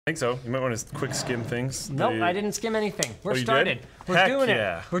I think so. You might want to quick skim things. Nope, I didn't skim anything. We're started. We're Heck doing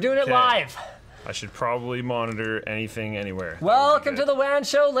yeah. it. We're doing it live. I should probably monitor anything anywhere. Welcome to the WAN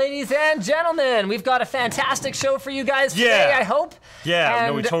Show, ladies and gentlemen. We've got a fantastic show for you guys today, I hope. Yeah, and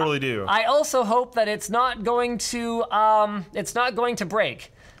no, we totally do. I also hope that it's not going to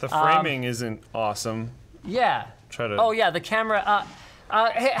break. The framing isn't awesome. Yeah. Try to. Oh yeah, the camera.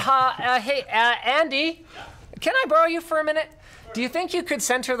 Hey, Andy, can I borrow you for a minute? Do you think you could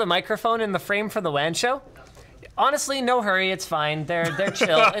center the microphone in the frame for the WAN Show? Honestly, no hurry. It's fine. They're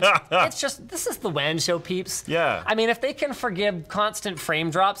chill. It's just, this is the WAN Show, peeps. Yeah. I mean, if they can forgive constant frame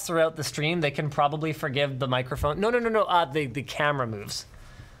drops throughout the stream, they can probably forgive the microphone. No. The camera moves.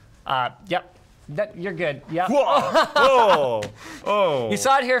 Yep. You're good. Yep. Whoa. Oh. You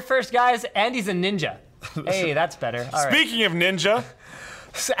saw it here first, guys. Andy's a ninja. Hey, that's better. All right. Speaking of ninja.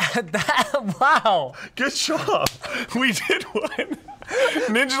 Wow. Good job. We did one.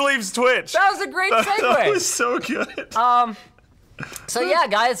 Ninja leaves Twitch. That was a great segue. That was so good. So yeah,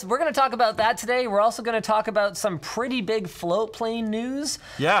 guys, we're going to talk about that today. We're also going to talk about some pretty big float plane news.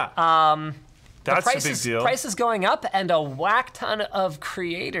 Yeah. That's a big deal. Price is going up, and a whack ton of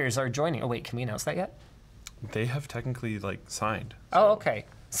creators are joining. Oh wait, can we announce that yet? They have technically signed. So. Oh, okay.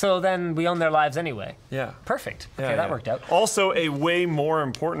 So then we own their lives anyway. Yeah. Perfect. Okay, that worked out. Also, a way more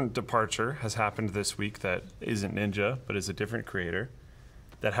important departure has happened this week that isn't Ninja, but is a different creator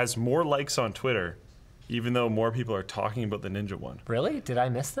that has more likes on Twitter, even though more people are talking about the Ninja one. Really? Did I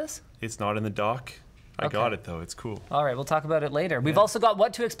miss this? It's not in the doc. I got it, though. It's cool. All right, we'll talk about it later. We've also got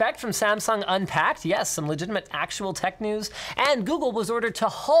what to expect from Samsung Unpacked. Yes, some legitimate actual tech news. And Google was ordered to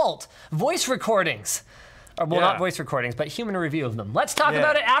halt voice recordings. Well, not voice recordings, but human review of them. Let's talk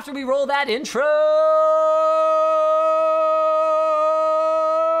about it after we roll that intro.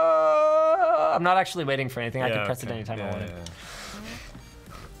 I'm not actually waiting for anything. I can press it anytime I want it.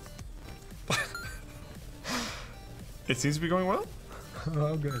 It seems to be going well.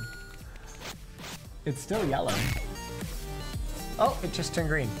 Oh, good. It's still yellow. Oh, it just turned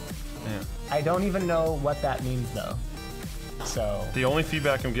green. Yeah. I don't even know what that means, though. So the only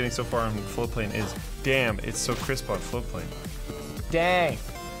feedback I'm getting so far on Floatplane is, damn, it's so crisp on Floatplane. Dang.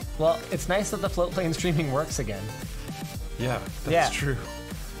 Well, it's nice that the Floatplane streaming works again. Yeah, that's true.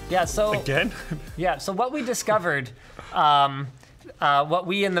 Yeah, so... Again? Yeah, so what we discovered, what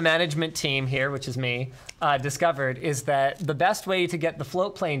we in the management team here, which is me, discovered is that the best way to get the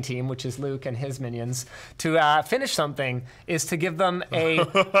Floatplane team, which is Luke and his minions, to finish something is to give them a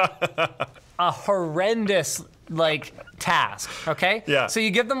horrendous task, okay? Yeah. So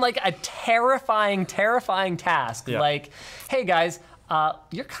you give them a terrifying task, hey guys,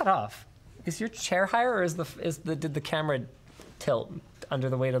 you're cut off. Is your chair higher, or did the camera tilt under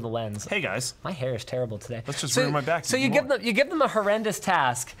the weight of the lens? Hey guys, my hair is terrible today. Let's just ruin my back. So you give them a horrendous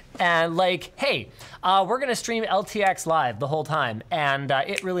task, and hey, we're gonna stream LTX live the whole time, and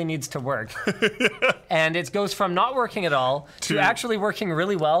it really needs to work. And it goes from not working at all to actually working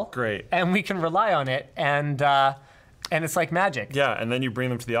really well. Great. And we can rely on it, and it's like magic. Yeah, and then you bring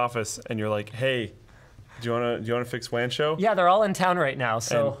them to the office, and you're like, hey, do you wanna fix WAN Show? Yeah, they're all in town right now,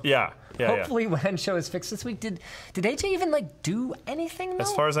 so. And hopefully WAN Show is fixed this week. Did AJ even do anything though?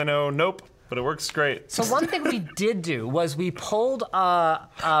 As far as I know, nope. But it works great. So one thing we did do was we pulled a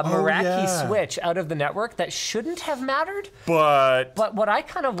Meraki switch out of the network that shouldn't have mattered. But what I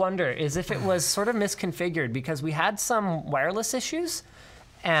kind of wonder is if it was sort of misconfigured, because we had some wireless issues,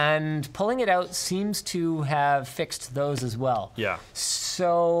 and pulling it out seems to have fixed those as well. Yeah.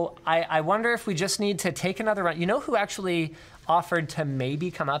 So I wonder if we just need to take another run. You know who actually offered to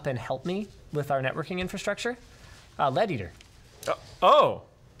maybe come up and help me with our networking infrastructure? Lead Eater. Oh.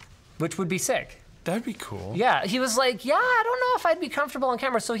 Which would be sick. That'd be cool. Yeah, he was like, yeah, I don't know if I'd be comfortable on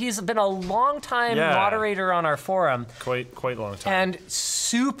camera. So he's been a long time moderator on our forum. Quite long time. And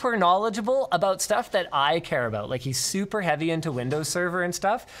super knowledgeable about stuff that I care about. He's super heavy into Windows Server and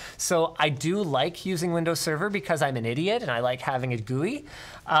stuff. So I do like using Windows Server because I'm an idiot and I like having it GUI.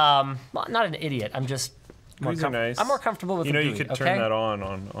 Well, not an idiot, I'm just GUIs are nice. I'm more comfortable with the GUI. You could turn that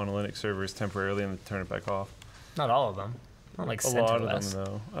on Linux servers temporarily and then turn it back off. Not all of them. Not like CentOS. A lot of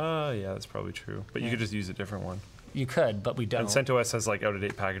them, though. Yeah, that's probably true. But you could just use a different one. You could, but we don't. And CentOS has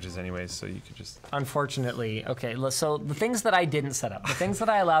out-of-date packages anyways, so you could just... Unfortunately, okay, so the things that I didn't set up, the things that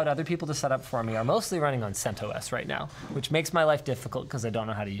I allowed other people to set up for me are mostly running on CentOS right now, which makes my life difficult because I don't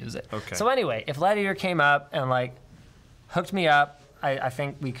know how to use it. Okay. So anyway, if Lead Eater came up and hooked me up, I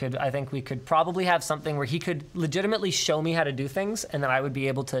think we could probably have something where he could legitimately show me how to do things, and then I would be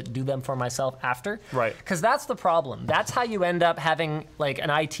able to do them for myself after. Right. Because that's the problem. That's how you end up having an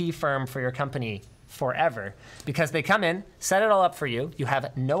IT firm for your company forever because they come in, set it all up for you. You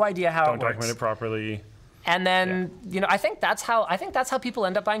have no idea how it works. Don't document it properly. And then, I think that's how people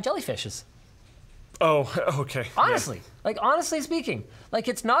end up buying jellyfishes. Oh, okay. Honestly, honestly speaking,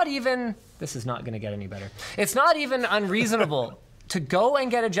 it's not even, this is not going to get any better. It's not even unreasonable to go and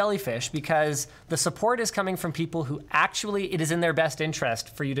get a jellyfish because the support is coming from people who actually, it is in their best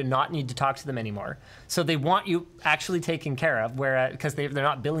interest for you to not need to talk to them anymore. So they want you actually taken care of, because they're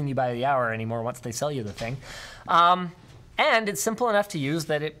not billing you by the hour anymore once they sell you the thing. And it's simple enough to use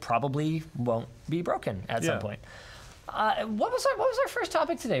that it probably won't be broken at some point. What was our first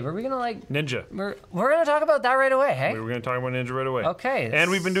topic today? Were we gonna Ninja? We're gonna talk about that right away, hey? We were gonna talk about Ninja right away. Okay. And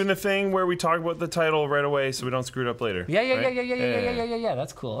we've been doing the thing where we talk about the title right away, so we don't screw it up later. Yeah.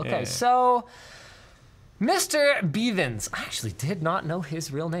 That's cool. Okay, so Mr. Bevins, I actually did not know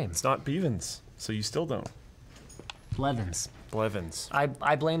his real name. It's not Bevins, so you still don't. Blevins.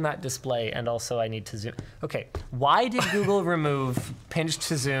 I blame that display, and also I need to zoom. Okay, why did Google remove pinch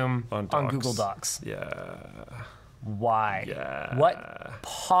to zoom on Google Docs? Yeah. Why? Yeah. What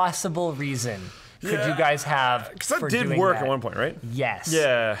possible reason could you guys have? Because that did work at one point, right? Yes.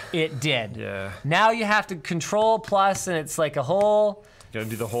 Yeah. It did. Yeah. Now you have to Control plus, and it's like a whole. You gotta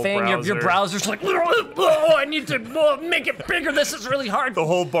do the whole thing. browser. Your browser's like, oh, I need to make it bigger. This is really hard. The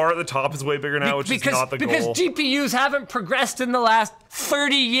whole bar at the top is way bigger now, which is not the goal. Because GPUs haven't progressed in the last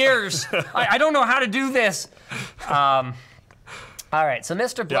 30 years. I don't know how to do this. All right, so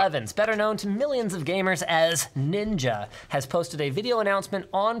Mr. Blevins, better known to millions of gamers as Ninja, has posted a video announcement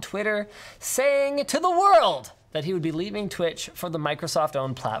on Twitter saying to the world that he would be leaving Twitch for the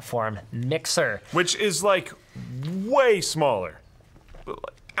Microsoft-owned platform Mixer. Which is way smaller.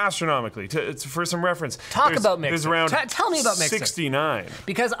 Astronomically, for some reference. Talk about Mixer. There's around tell me about Mixer. 69.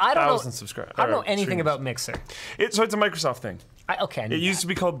 Because I don't know. Subscribers. I don't know anything about Mixer. So it's a Microsoft thing. It used to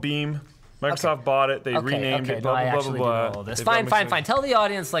be called Beam. Microsoft bought it. They renamed it. Blah blah blah blah. This. Fine. Tell the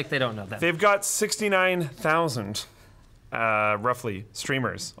audience like they don't know that. They've got 69,000 roughly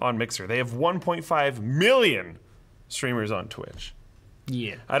streamers on Mixer. They have 1.5 million streamers on Twitch.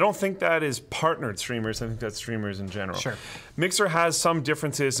 Yeah. I don't think that is partnered streamers. I think that's streamers in general. Sure. Mixer has some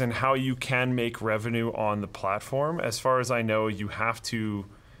differences in how you can make revenue on the platform. As far as I know, you have to.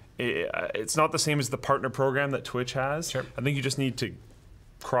 It's not the same as the partner program that Twitch has. Sure. I think you just need to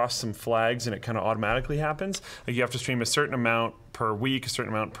cross some flags and it kind of automatically happens. You have to stream a certain amount per week, a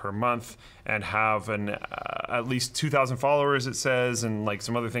certain amount per month, and have at least 2,000 followers, it says, and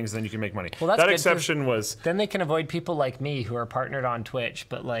some other things, then you can make money. Well, that's that good, exception was... Then they can avoid people like me who are partnered on Twitch,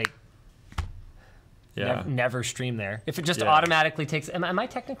 but never stream there. If it just automatically takes... Am I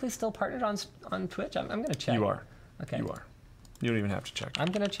technically still partnered on Twitch? I'm going to check. You are. Okay. You are. You don't even have to check. I'm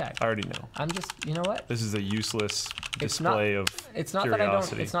going to check. I already know. I'm just... You know what? This is a useless display of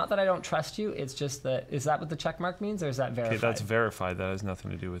curiosity. It's not that I don't trust you. It's just that... Is that what the check mark means, or is that verified? Okay, that's verified. That has nothing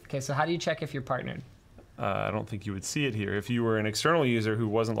to do with... Okay, so how do you check if you're partnered? I don't think you would see it here. If you were an external user who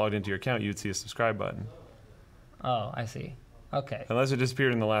wasn't logged into your account, you'd see a subscribe button. Oh, I see. Okay. Unless it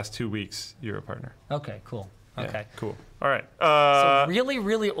disappeared in the last 2 weeks, you're a partner. Okay, cool. Okay. Yeah, cool. All right. So really,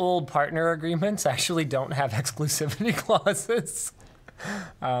 really old partner agreements actually don't have exclusivity clauses.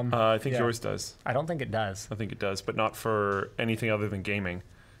 I think yours does. I don't think it does. I think it does, but not for anything other than gaming.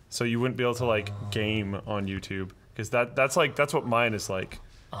 So you wouldn't be able to game on YouTube because that's what mine is like.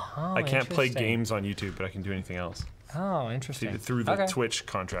 Oh, I can't play games on YouTube, but I can do anything else. Oh, interesting. Through the Twitch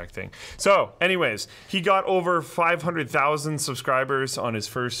contract thing. So, anyways, he got over 500,000 subscribers on his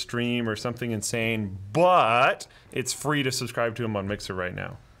first stream or something insane, but it's free to subscribe to him on Mixer right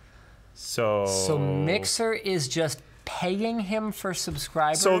now. So Mixer is just paying him for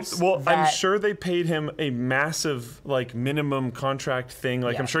subscribers? So, I'm sure they paid him a massive, minimum contract thing.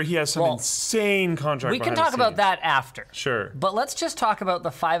 I'm sure he has some insane contract. We can talk about that after. Sure. But let's just talk about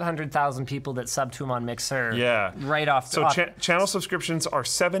the 500,000 people that sub to him on Mixer. Yeah. Right off. So channel subscriptions are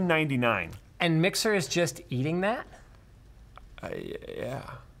 $7.99. And Mixer is just eating that? Yeah.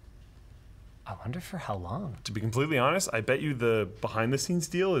 I wonder for how long. To be completely honest, I bet you the behind-the-scenes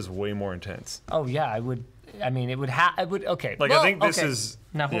deal is way more intense. Oh yeah, I would. I mean, it would okay. I think this is...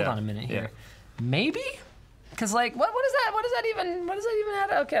 Now, hold on a minute here. Yeah. Maybe? Because, what is that? What does that even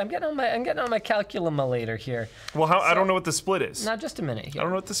add? Okay, I'm getting on my calculator here. Well, I don't know what the split is. Now, just a minute here. I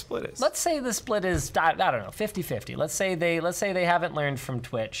don't know what the split is. Let's say the split is, I don't know, 50-50. Let's say they haven't learned from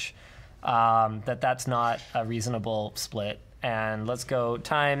Twitch that's not a reasonable split. And let's go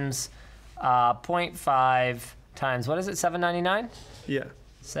times 0.5 times, what is it, $7.99? Yeah.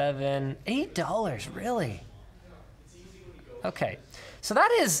 $8, really? Okay, so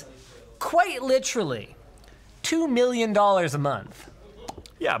that is quite literally $2 million a month.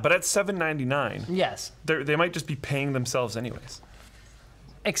 Yeah, but at $7.99, yes, they might just be paying themselves anyways.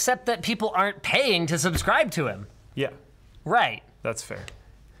 Except that people aren't paying to subscribe to him. Yeah, right. That's fair.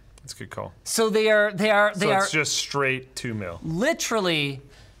 That's a good call. So they are it's just straight $2 million. Literally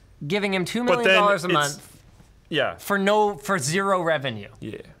giving him $2 million a month. Yeah. For zero revenue.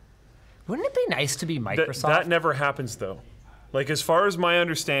 Yeah. Wouldn't it be nice to be Microsoft? That never happens though. Like, as far as my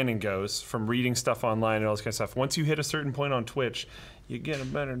understanding goes, from reading stuff online and all this kind of stuff, once you hit a certain point on Twitch, you get a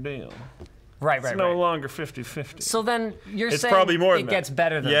better deal. Right. It's no longer 50-50. So then you're saying probably more than it that. gets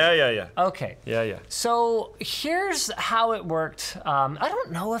better than Yeah. Okay. Yeah. So here's how it worked. I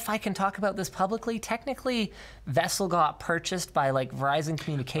don't know if I can talk about this publicly. Technically, Vessel got purchased by like Verizon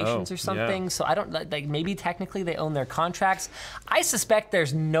Communications or something. Yeah. So I don't like maybe technically they own their contracts. I suspect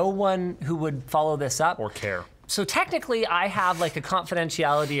there's no one who would follow this up Or care. So technically, I have like a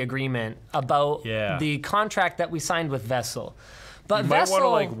confidentiality agreement about the contract that we signed with Vessel. But you might Vessel, want to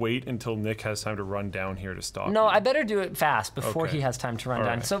like wait until Nick has time to run down here to stop. No, I better do it fast before he has time to run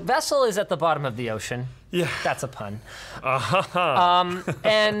down. Right. So Vessel is at the bottom of the ocean. Yeah, that's a pun. Uh-huh.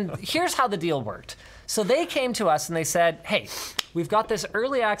 And here's how the deal worked. So they came to us and they said, "Hey, we've got this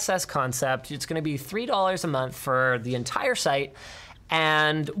early access concept. It's going to be $3 a month for the entire site."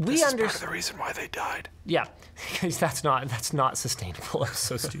 And we understand. This is part of the reason why they died. Yeah, because that's not sustainable. It's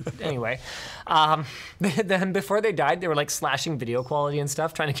so stupid. Anyway, then before they died, they were like slashing video quality and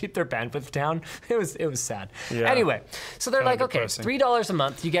stuff, trying to keep their bandwidth down. It was sad. Yeah. Anyway, so they're like, okay, $3 a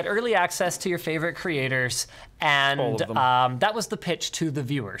month. You get early access to your favorite creators, and that was the pitch to the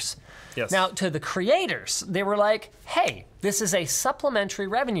viewers. Yes. Now, to the creators, they were like, hey, this is a supplementary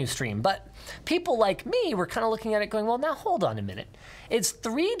revenue stream. But people like me were kind of looking at it going, well, now hold on a minute. It's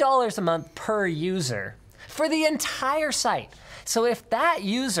 $3 a month per user for the entire site. So if that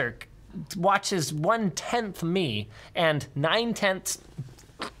user watches 1/10 me and 9/10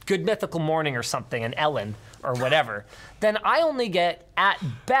 Good Mythical Morning or something, and Ellen or whatever, then I only get, at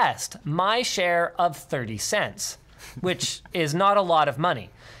best, my share of 30 cents, which is not a lot of money.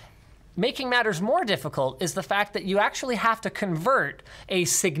 Making matters more difficult is the fact that you actually have to convert a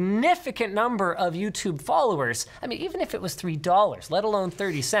significant number of YouTube followers. I mean, even if it was $3, let alone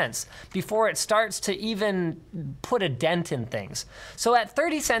 30 cents, before it starts to even put a dent in things. So at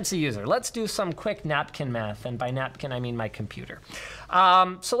 30 cents a user, let's do some quick napkin math, and by napkin I mean my computer.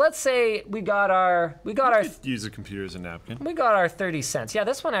 So let's say we got our use a computer as a napkin. We got our 30 cents. Yeah,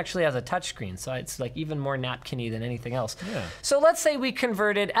 this one actually has a touchscreen, so it's like even more napkin-y than anything else. Yeah. So let's say we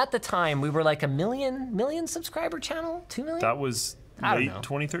converted, at the time, we were like a million subscriber channel, 2 million? That was late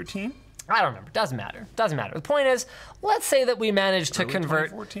 2013? I don't remember. Doesn't matter. The point is, let's say that we managed to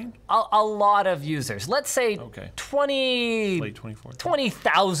convert a lot of users. Let's say late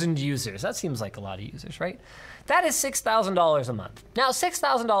 20,000 users. That seems like a lot of users, right? That is $6,000 a month. Now,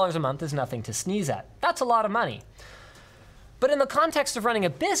 $6,000 a month is nothing to sneeze at. That's a lot of money. But in the context of running a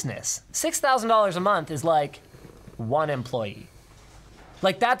business, $6,000 a month is like one employee.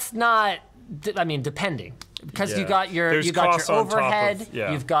 Like, that's not, I mean, depending. Because you got your overhead,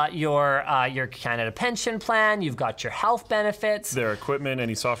 you've got your Canada pension plan, you've got your health benefits, their equipment,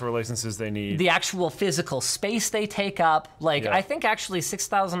 any software licenses they need, the actual physical space they take up. Like I think actually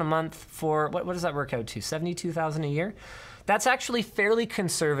 $6,000 a month for what does that work out to? $72,000 a year. That's actually fairly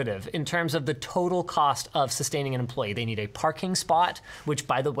conservative in terms of the total cost of sustaining an employee. They need a parking spot, which,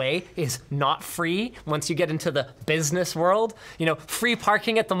 by the way, is not free once you get into the business world. You know, free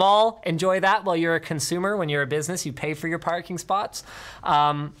parking at the mall, enjoy that while you're a consumer. When you're a business, you pay for your parking spots.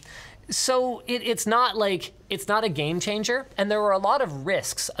 So it's not a game changer, and there were a lot of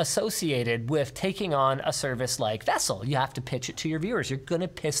risks associated with taking on a service like Vessel. You have to pitch it to your viewers. You're gonna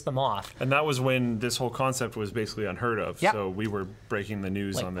piss them off. And that was when this whole concept was basically unheard of. Yep. So we were breaking the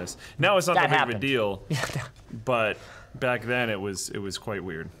news on this. Now it's not that big of a deal, but back then it was quite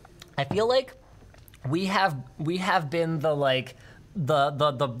weird. I feel like we have been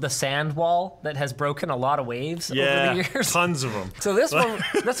the sand wall that has broken a lot of waves over the years. Tons of them. So this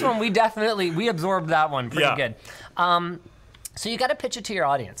one we absorbed that one pretty good. So you got to pitch it to your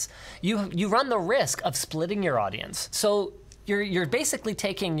audience. You run the risk of splitting your audience. So you're basically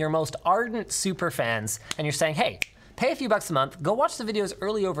taking your most ardent super fans and you're saying, hey, pay a few bucks a month, go watch the videos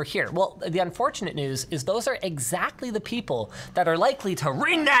early over here. Well, the unfortunate news is those are exactly the people that are likely to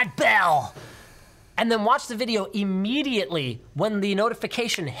ring that bell and then watch the video immediately when the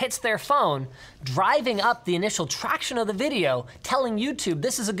notification hits their phone, driving up the initial traction of the video, telling YouTube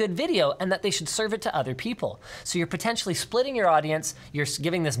this is a good video and that they should serve it to other people. So you're potentially splitting your audience, you're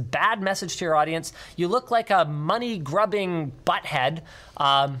giving this bad message to your audience, you look like a money-grubbing butthead,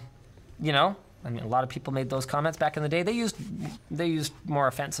 you know, I mean, a lot of people made those comments back in the day. They used more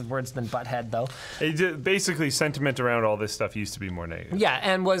offensive words than butthead, though. Basically, sentiment around all this stuff used to be more negative. Yeah,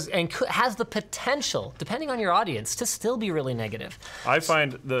 and has the potential, depending on your audience, to still be really negative. I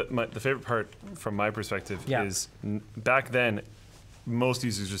find the favorite part from my perspective is back then, most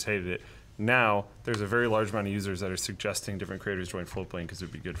users just hated it. Now, there's a very large amount of users that are suggesting different creators join Floatplane because it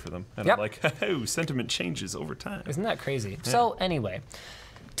would be good for them. And I'm like, oh, sentiment changes over time. Isn't that crazy? Yeah. So anyway,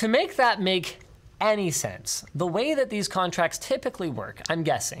 to make that make any sense, the way that these contracts typically work, I'm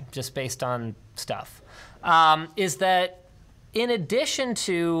guessing, just based on stuff, is that in addition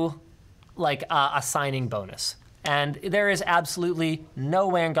to like a signing bonus, and there is absolutely no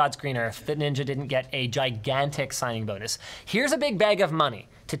way on God's green earth that Ninja didn't get a gigantic signing bonus. Here's a big bag of money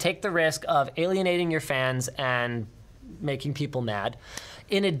to take the risk of alienating your fans and making people mad.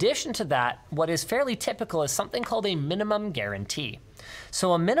 In addition to that, what is fairly typical is something called a minimum guarantee.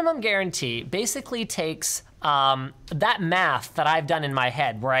 So a minimum guarantee basically takes that math that I've done in my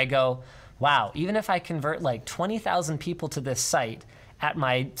head where I go, wow, even if I convert like 20,000 people to this site at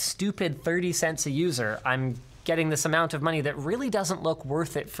my stupid 30 cents a user, I'm getting this amount of money that really doesn't look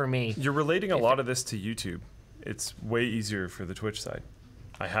worth it for me. You're relating a lot of this to YouTube. It's way easier for the Twitch side.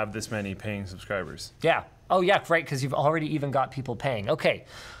 I have this many paying subscribers. Yeah. Oh, yeah, right, because you've already even got people paying. Okay.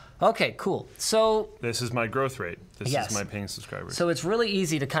 Okay, cool. So this is my growth rate. This is my paying subscribers. So it's really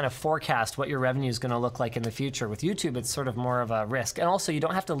easy to kind of forecast what your revenue is going to look like in the future. With YouTube, it's sort of more of a risk. And also, you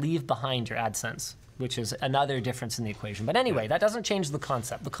don't have to leave behind your AdSense, which is another difference in the equation. But anyway, that doesn't change the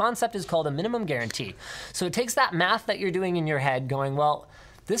concept. The concept is called a minimum guarantee. So it takes that math that you're doing in your head going, well,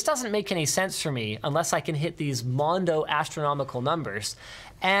 this doesn't make any sense for me unless I can hit these mondo astronomical numbers.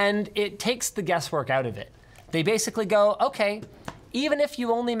 And it takes the guesswork out of it. They basically go, okay, even if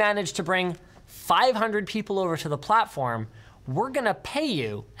you only manage to bring 500 people over to the platform, we're gonna pay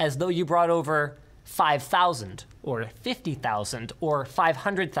you as though you brought over 5,000 or 50,000 or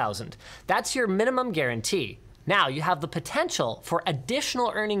 500,000. That's your minimum guarantee. Now you have the potential for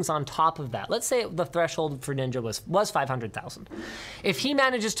additional earnings on top of that. Let's say the threshold for Ninja was 500,000. If he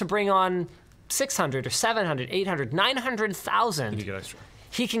manages to bring on 600 or 700, 800, 900,000, you get extra.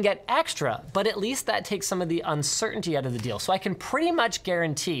 He can get extra, but at least that takes some of the uncertainty out of the deal. So I can pretty much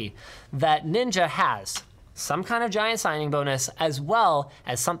guarantee that Ninja has some kind of giant signing bonus as well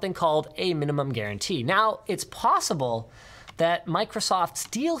as something called a minimum guarantee. Now, it's possible that Microsoft's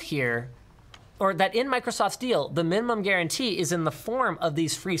deal here, or that in Microsoft's deal, the minimum guarantee is in the form of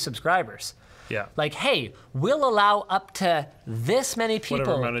these free subscribers. Yeah. Like, hey, we'll allow up to this many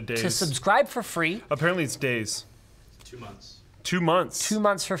people to subscribe for free. Apparently it's days. 2 months. 2 months. 2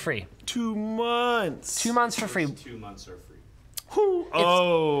 months for free. 2 months. 2 months for free. 2 months are free.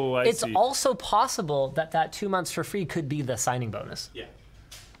 I see. It's also possible that that 2 months for free could be the signing bonus. Yeah.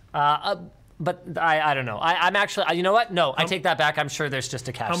 But I don't know. I'm actually, you know what? No, I take that back. I'm sure there's just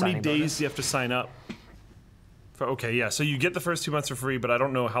a cash signing bonus. How many days do you have to sign up? Okay, yeah. So you get the first 2 months for free, but I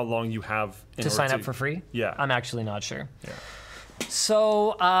don't know how long you have to sign up for free? Yeah. I'm actually not sure. Yeah.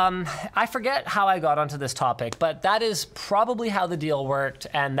 So I forget how I got onto this topic, but that is probably how the deal worked,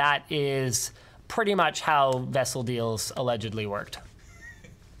 and that is pretty much how Vessel deals allegedly worked.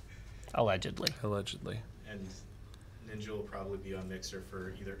 Allegedly. Allegedly. And Ninja will probably be on Mixer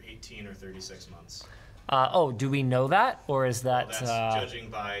for either 18 or 36 months. Oh, do we know that, or is that? Well, that's judging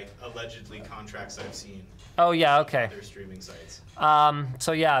by allegedly contracts I've seen. Oh yeah, okay. Other streaming sites.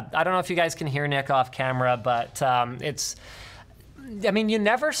 So yeah, I don't know if you guys can hear Nick off camera, but it's. I mean, you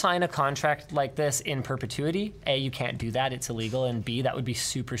never sign a contract like this in perpetuity. A, you can't do that; it's illegal. And B, that would be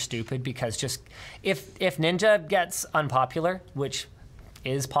super stupid because just if Ninja gets unpopular, which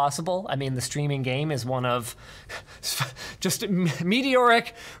is possible. I mean, the streaming game is one of just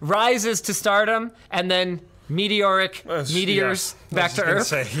meteoric rises to stardom and then meteoric meteors back to Earth.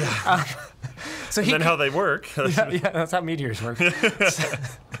 Say, yeah. So then how they work. yeah, that's how meteors work.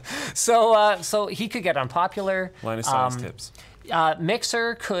 So he could get unpopular. Line of science tips.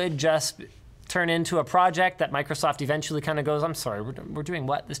 Mixer could just turn into a project that Microsoft eventually kind of goes, I'm sorry, we're doing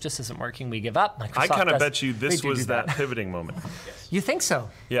what? This just isn't working. We give up. I kind of bet you this was that pivoting moment. Yes. You think so?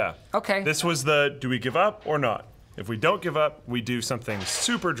 Yeah. Okay. This was the, do we give up or not? If we don't give up, we do something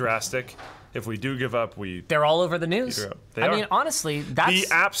super drastic. If we do give up, They're all over the news. They are. mean, honestly, that's... The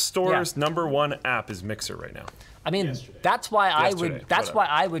App Store's #1 app is Mixer right now. I mean, that's why I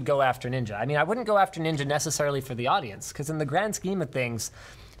would go after Ninja. I mean, I wouldn't go after Ninja necessarily for the audience, because in the grand scheme of things,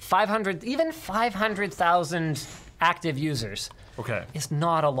 500,000 active users is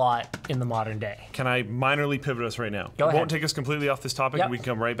not a lot in the modern day. Can I minorly pivot us right now? Go ahead. It won't take us completely off this topic, and we can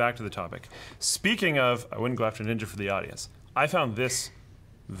come right back to the topic. Speaking of, I wouldn't go after Ninja for the audience. I found this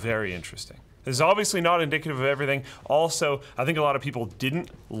very interesting. This is obviously not indicative of everything. Also, I think a lot of people didn't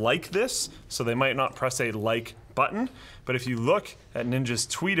like this, so they might not press a like button. But if you look at Ninja's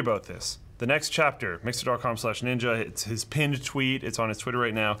tweet about this, the next chapter, mixer.com/ninja, it's his pinned tweet. It's on his Twitter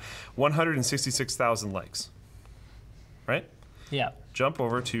right now. 166,000 likes. Right? Yeah. Jump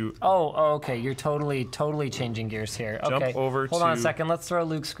over to... Oh, okay. You're totally changing gears here. Okay. Jump over Hold to... on a second. Let's throw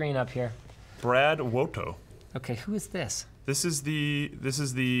Luke's screen up here. Brad Woto. Okay, who is this? This is the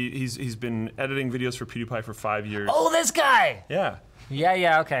he's been editing videos for PewDiePie for 5 years. Oh, this guy! Yeah.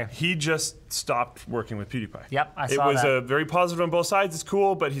 Yeah, okay. He just stopped working with PewDiePie. Yep, I saw that. It was very positive on both sides. It's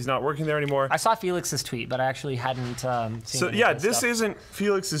cool, but he's not working there anymore. I saw Felix's tweet, but I actually hadn't seen So any yeah, of this this stuff. isn't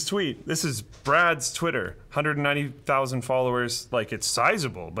Felix's tweet. This is Brad's Twitter. 190,000 followers. Like, it's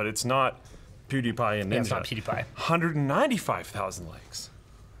sizable, but it's not PewDiePie and Ninja. Yeah, it's not PewDiePie. 195,000 likes.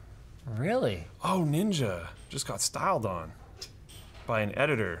 Really? Oh, Ninja just got styled on by an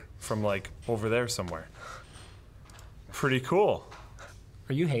editor from like over there somewhere. Pretty cool.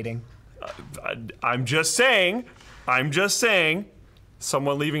 Are you hating? I'm just saying,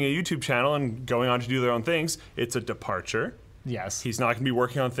 someone leaving a YouTube channel and going on to do their own things, it's a departure. Yes. He's not going to be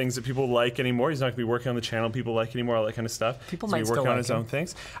working on things that people like anymore. He's not going to be working on the channel people like anymore, all that kind of stuff. People He's might gonna be still working on like his him. own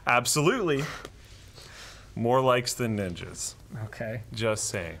things. Absolutely. More likes than Ninjas. Okay. Just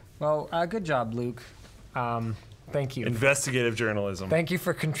saying. Well, good job, Luke. Thank you. Investigative journalism. Thank you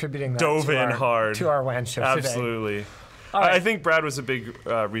for contributing that Dove to in our, hard. to our WAN show today. Absolutely. All right. I think Brad was a big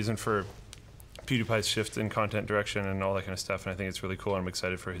reason for PewDiePie's shift in content direction and all that kind of stuff, and I think it's really cool, and I'm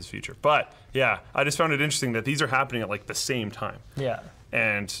excited for his future. But, yeah, I just found it interesting that these are happening at, like, the same time. Yeah.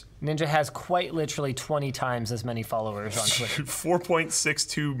 And... Ninja has quite literally 20 times as many followers on Twitter.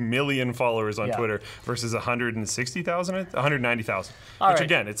 4.62 million followers on Twitter versus 160,000, 190,000. Which, right.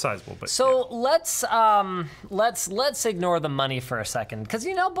 again, it's sizable. But So let's ignore the money for a second, because,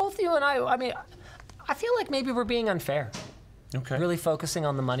 you know, both you and I mean, I feel like maybe we're being unfair. Okay. Really focusing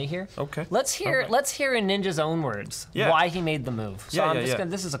on the money here. Okay. Let's hear in Ninja's own words why he made the move. So I'm just gonna,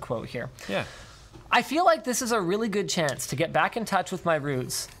 this is a quote here. Yeah. I feel like this is a really good chance to get back in touch with my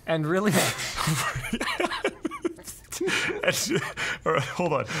roots and really. All right,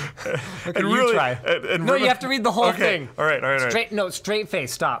 hold on. Okay, you try. No, you have to read the whole thing. All right. Straight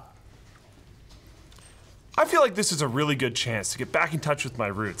face. Stop. I feel like this is a really good chance to get back in touch with my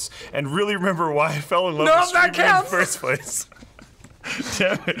roots and really remember why I fell in love with streaming in the first place.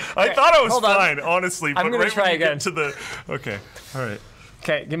 Damn it. I thought I was fine, honestly. But I'm going to try again. Okay, all right.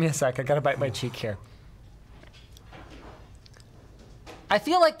 Okay, give me a sec. I got to bite my cheek here. I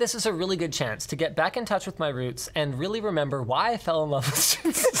feel like this is a really good chance to get back in touch with my roots and really remember why I fell in love with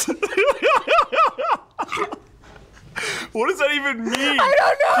streaming. What does that even mean?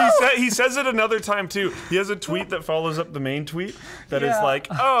 I don't know. He says it another time too. He has a tweet that follows up the main tweet that is like,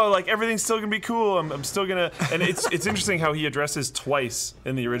 oh, like everything's still gonna be cool. I'm still gonna, and it's interesting how he addresses twice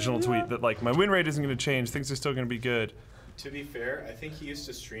in the original tweet that like my win rate isn't gonna change. Things are still gonna be good. To be fair, I think he used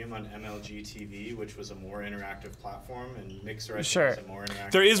to stream on MLG TV, which was a more interactive platform, and Mixer I think is a more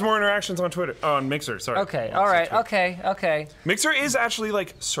interactive. There is more interactions on Twitter, on Mixer. Sorry. Okay. All right. Okay. Mixer is actually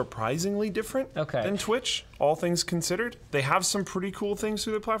like surprisingly different than Twitch. All things considered, they have some pretty cool things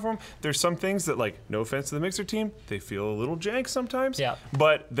through the platform. There's some things that, like, no offense to the Mixer team, they feel a little jank sometimes. Yeah.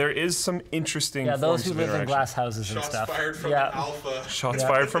 But there is some interesting. Yeah, those forms who of live in glass houses and Shots stuff. fired from an alpha. Shots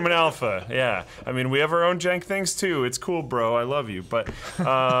fired from an alpha. Yeah. I mean, we have our own jank things too. It's cool, bro. I love you. But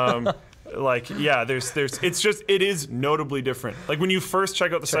like, yeah, it is notably different. Like when you first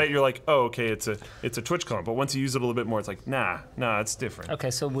check out the site, you're like, oh, okay, it's a Twitch clone. But once you use it a little bit more, it's like, nah, it's different. Okay,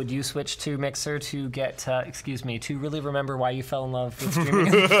 so would you switch to Mixer to get, to really remember why you fell in love with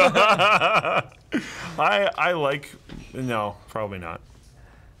streaming? No, probably not.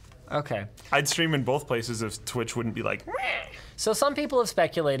 Okay. I'd stream in both places if Twitch wouldn't be like. So some people have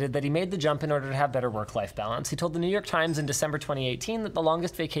speculated that he made the jump in order to have better work-life balance. He told the New York Times in December 2018 that the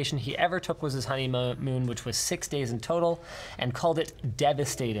longest vacation he ever took was his honeymoon, which was 6 days in total, and called it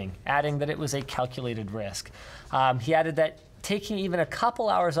devastating, adding that it was a calculated risk. He added that taking even a couple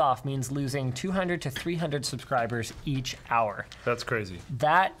hours off means losing 200 to 300 subscribers each hour. That's crazy.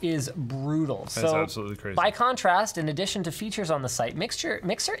 That is brutal. That's absolutely crazy. By contrast, in addition to features on the site,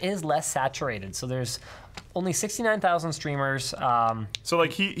 Mixer is less saturated. So there's only 69,000 streamers. So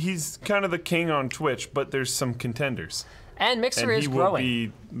like he's kind of the king on Twitch, but there's some contenders. And Mixer is growing. He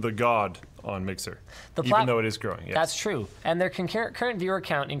will be the god on Mixer, even though it is growing. Yes. That's true. And their current viewer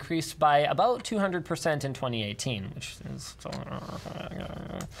count increased by about 200% in 2018, which is so.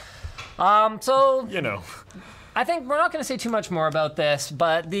 You know. I think we're not going to say too much more about this,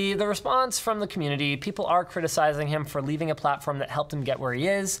 but the response from the community, people are criticizing him for leaving a platform that helped him get where he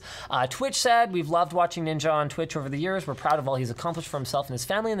is. Twitch said, we've loved watching Ninja on Twitch over the years. We're proud of all he's accomplished for himself and his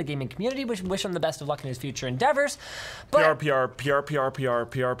family in the gaming community. We wish him the best of luck in his future endeavors. But, PR.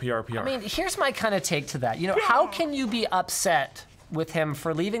 I mean, here's my kind of take to that. You know, how can you be upset with him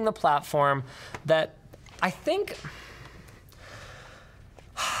for leaving the platform that I think...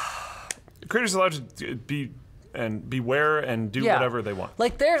 Creators are allowed to beware and do whatever they want.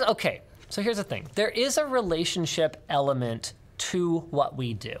 Like okay, so here's the thing. There is a relationship element to what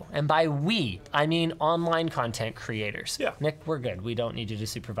we do. And by we, I mean online content creators. Yeah. Nick, we're good. We don't need you to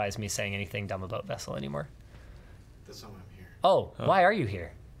supervise me saying anything dumb about Vessel anymore. That's not why I'm here. Oh, why are you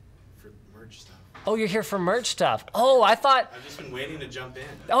here? For merch stuff. Oh, you're here for merch stuff. Oh, I thought... I've just been waiting to jump in.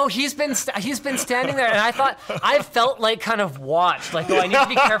 Oh, he's been standing there, and I felt like kind of watched. Like, oh, I need to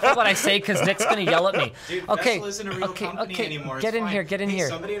be careful what I say because Nick's going to yell at me. Dude, okay, Vessel isn't a real company anymore. Get in here.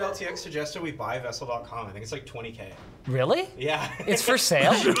 Somebody at LTX suggested we buy Vessel.com. I think it's like $20K. Really? Yeah. It's for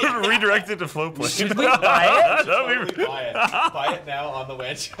sale? Redirect it to Flowplay. Should we buy it? Totally buy it. Buy it now on the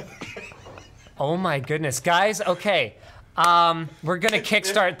WAN Show. Oh my goodness. Guys, okay. We're going to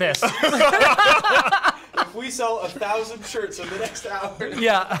kickstart this. If we sell 1,000 shirts in the next hour.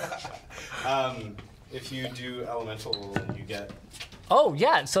 Yeah. If you do Elemental, you get... Oh,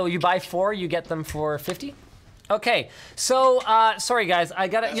 yeah. So you buy 4, you get them for 50? Okay. So, sorry, guys. I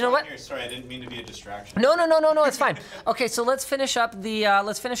got to... You know what? Sorry, I didn't mean to be a distraction. No, it's fine. Okay, so let's finish up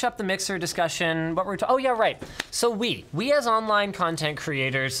the Mixer discussion. What we're oh yeah, right. So we as online content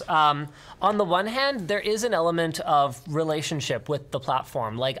creators, on the one hand, there is an element of relationship with the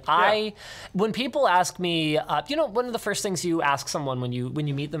platform. Like when people ask me, you know, one of the first things you ask someone when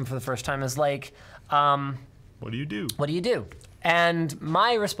you meet them for the first time is like, what do you do? What do you do? And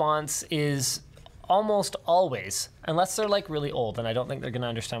my response is almost always, unless they're like really old, and I don't think they're going to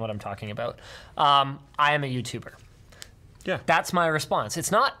understand what I'm talking about, I am a YouTuber. Yeah. That's my response. It's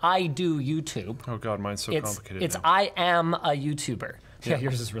not I do YouTube. Oh God, mine's so complicated. It's now. I am a YouTuber. Yeah,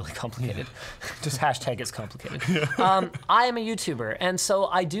 yours is really complicated. Just hashtag it's complicated. I am a YouTuber, and so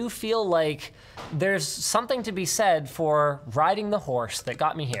I do feel like there's something to be said for riding the horse that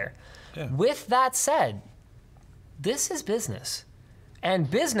got me here. Yeah. With that said, this is business, and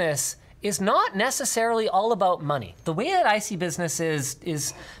business is not necessarily all about money. The way that I see business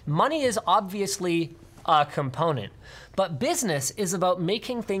is money is obviously a component, but business is about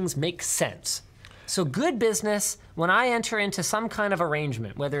making things make sense. So good business, when I enter into some kind of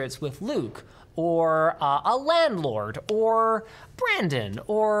arrangement, whether it's with Luke or a landlord or Brandon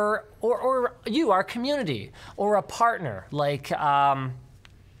or you, our community, or a partner like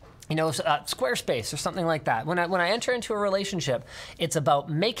you know, Squarespace or something like that. When I enter into a relationship, it's about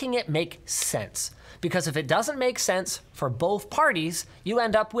making it make sense. Because if it doesn't make sense for both parties, you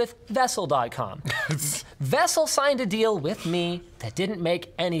end up with Vessel.com. Vessel signed a deal with me that didn't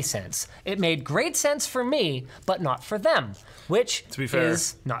make any sense. It made great sense for me, but not for them, which to be fair,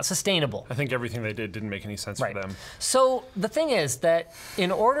 is not sustainable. I think everything they did didn't make any sense for them. So the thing is that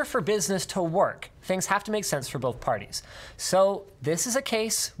in order for business to work, things have to make sense for both parties. So this is a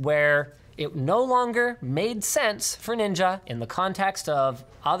case where it no longer made sense for Ninja in the context of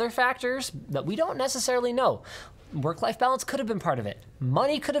other factors that we don't necessarily know. Work-life balance could have been part of it.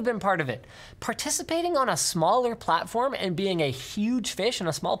 Money could have been part of it. Participating on a smaller platform and being a huge fish in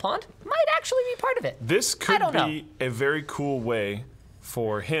a small pond might actually be part of it. This could be a very cool way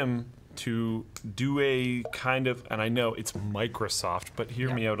for him to do a kind of, and I know it's Microsoft, but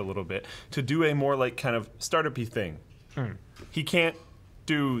hear me out a little bit, to do a more like kind of startup-y thing. He can't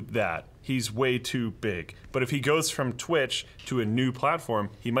do that. He's way too big. But if he goes from Twitch to a new platform,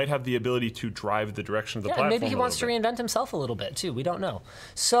 he might have the ability to drive the direction of the platform. Maybe he wants to reinvent himself a little bit too. We don't know.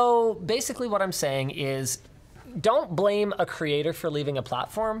 So basically what I'm saying is don't blame a creator for leaving a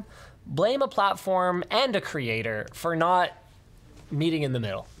platform. Blame a platform and a creator for not meeting in the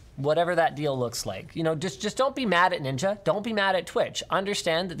middle. Whatever that deal looks like. You know, just don't be mad at Ninja. Don't be mad at Twitch.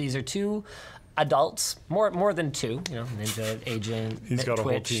 Understand that these are two adults, more than two, you know, Ninja, Agent, He's got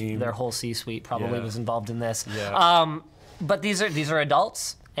Twitch, a whole team. Their whole C-suite probably was involved in this. Yeah. But these are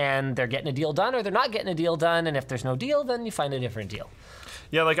adults, and they're getting a deal done, or they're not getting a deal done, and if there's no deal, then you find a different deal.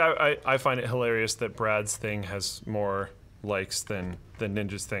 Yeah, like I find it hilarious that Brad's thing has more likes than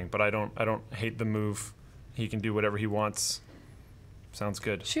Ninja's thing, but I don't hate the move. He can do whatever he wants. Sounds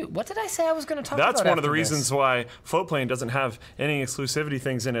good. Shoot, what did I say I was going to talk about? That's one of the reasons why Floatplane doesn't have any exclusivity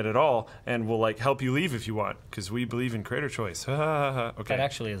things in it at all, and will like help you leave if you want, because we believe in creator choice. Okay. That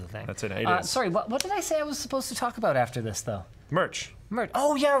actually is a thing. That's it. It is. Sorry, what did I say I was supposed to talk about after this, though? Merch.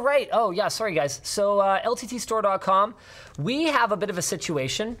 Oh, yeah, right. Oh, yeah, sorry, guys. So lttstore.com, we have a bit of a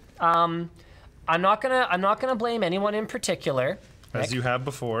situation. I'm not gonna blame anyone in particular. As Nick. you have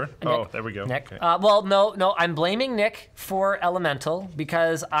before. Nick. Oh, there we go. Nick. Okay. Well, no, I'm blaming Nick for Elemental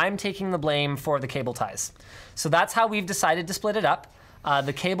because I'm taking the blame for the cable ties. So that's how we've decided to split it up.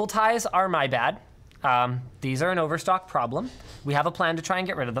 The cable ties are my bad. These are an overstock problem. We have a plan to try and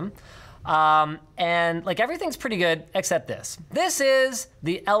get rid of them. And like everything's pretty good except this. This is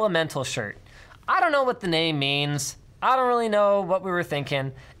the Elemental shirt. I don't know what the name means. I don't really know what we were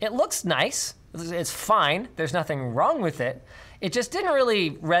thinking. It looks nice. It's fine. There's nothing wrong with it. It just didn't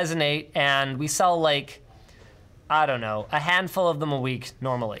really resonate, and we sell like, I don't know, a handful of them a week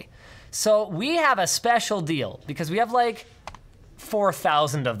normally. So we have a special deal because we have like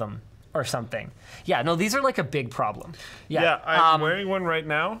 4,000 of them or something. Yeah, no, these are like a big problem. Yeah, I'm wearing one right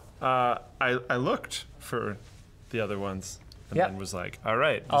now. I looked for the other ones and then was like, all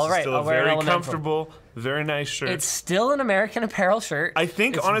right, this is still a very comfortable, very nice shirt. It's still an American Apparel shirt. I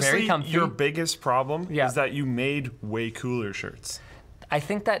think, honestly, your biggest problem is that you made way cooler shirts. I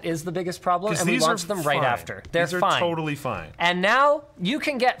think that is the biggest problem, and we launched them right after. They're fine. These are totally fine. And now you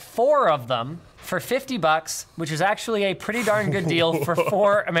can get 4 of them for $50, which is actually a pretty darn good deal for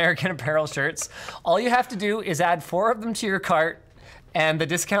 4 American Apparel shirts. All you have to do is add 4 of them to your cart, and the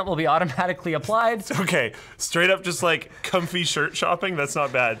discount will be automatically applied. Okay, straight up just like comfy shirt shopping, that's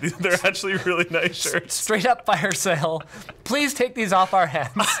not bad. They're actually really nice shirts. Straight up fire sale. Please take these off our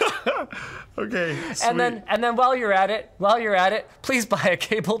hands. Okay, sweet. And then while you're at it, please buy a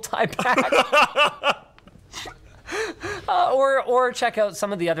cable tie pack. Or check out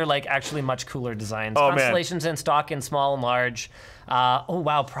some of the other like actually much cooler designs. Constellations in stock in small and large. Oh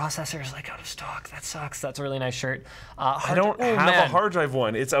wow, processors like out of stock. That sucks. That's a really nice shirt. I don't have a hard drive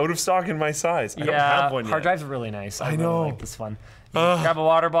one. It's out of stock in my size. I don't have one yet. Hard drive's really nice. I know. really like this one. Grab a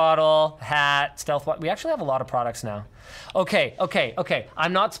water bottle, hat, stealth. We actually have a lot of products now. Okay.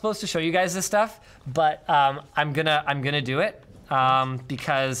 I'm not supposed to show you guys this stuff, but I'm gonna do it.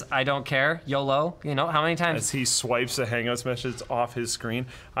 Because I don't care, YOLO. You know, how many times? As he swipes a Hangouts message off his screen,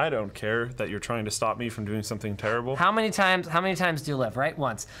 I don't care that you're trying to stop me from doing something terrible. How many times do you live, right?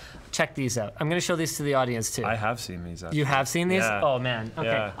 Once. Check these out. I'm gonna show these to the audience too. I have seen these actually. You have seen these? Yeah. Oh man, okay.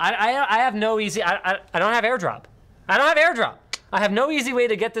 Yeah. I have no easy, I don't have AirDrop. I have no easy way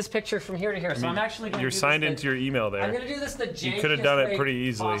to get this picture from here to here, so I'm actually going to do this. You're signed into your email there. I'm going to do this the jankiest You could have done it pretty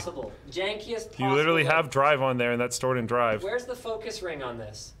easily. Possible. Jankiest possible. You literally have Drive on there, and that's stored in Drive. Where's the focus ring on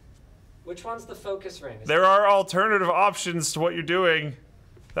this? Which one's the focus ring? There are alternative options to what you're doing.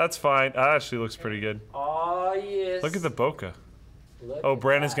 That's fine. That actually looks pretty good. Oh, yes. Look at the bokeh. Oh,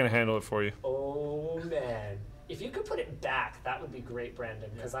 Brandon's going to handle it for you. Oh, man. If you could put it back, that would be great, Brandon,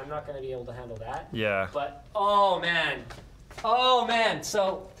 because I'm not going to be able to handle that. Yeah. But, oh, man.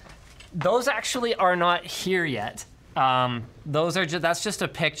 So those actually are not here yet. That's just a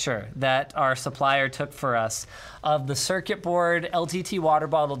picture that our supplier took for us of the circuit board LTT water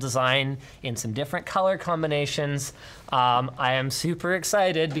bottle design in some different color combinations. I am super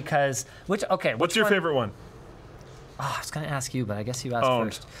excited because what's your favorite one? Oh, I was gonna ask you, but I guess you asked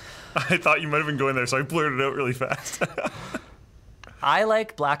first. I thought you might have been going there, so I blurted it out really fast. I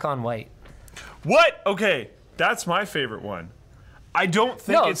like black on white. What? Okay. That's my favorite one. I don't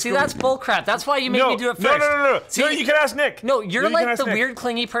think that's bullcrap. That's why you made me do it first. No. See, you can ask Nick. No, you're like the weird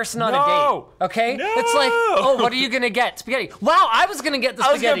clingy person on a date. Okay? No. It's like, oh, what are you gonna get? Spaghetti. Wow, I was gonna get the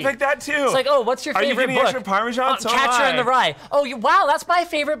spaghetti. I was gonna pick that too. It's like, oh, what's your favorite book? Are you getting extra Parmesan? Catcher in the Rye. Oh, wow, that's my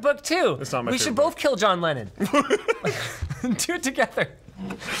favorite book too. That's not my favorite. We should both kill John Lennon. Do it together.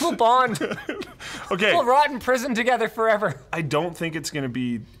 We'll bond. Okay. We'll rot in prison together forever. I don't think it's gonna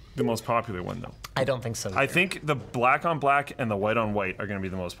be the most popular one though. I don't think so either. I think the black on black and the white on white are going to be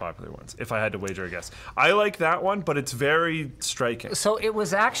the most popular ones, if I had to wager a guess. I like that one, but it's very striking. So it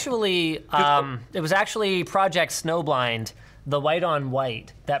was actually Project Snowblind, the white on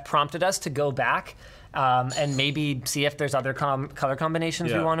white, that prompted us to go back and maybe see if there's other color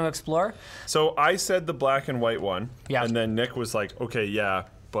combinations we want to explore. So I said the black and white one, and then Nick was like, okay, yeah,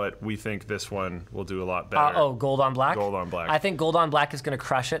 but we think this one will do a lot better. Gold on black? Gold on black. I think gold on black is going to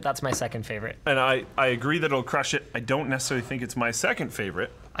crush it. That's my second favorite. And I agree that it'll crush it. I don't necessarily think it's my second favorite.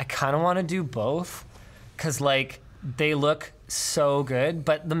 I kind of want to do both because, like, they look so good,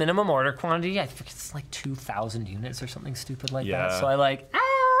 but the minimum order quantity, I think it's like 2,000 units or something stupid like that. So I like...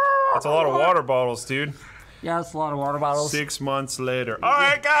 That's a lot of water bottles, dude. Yeah, that's a lot of water bottles. 6 months later. All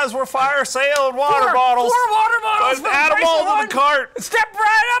right, guys, we're fire sailing water bottles. 4 water bottles. Let's add them all to the cart. Step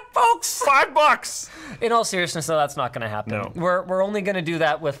right up, folks. $5. In all seriousness, though, that's not going to happen. No. We're only going to do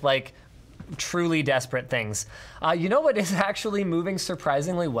that with like truly desperate things. You know what is actually moving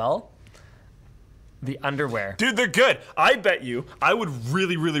surprisingly well? The underwear. Dude, they're good. I bet you, I would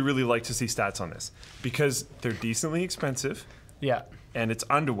really, really, really like to see stats on this because they're decently expensive. Yeah. And it's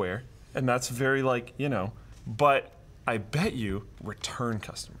underwear, and that's very like, you know, but I bet you return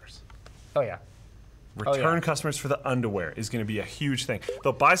customers. Oh, yeah. Return customers for the underwear is going to be a huge thing.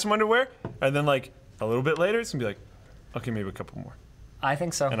 They'll buy some underwear, and then like a little bit later, it's going to be like, okay, maybe a couple more. I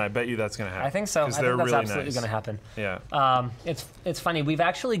think so. And I bet you that's going to happen. I think so. I think that's really absolutely going to happen. Yeah. It's funny. We've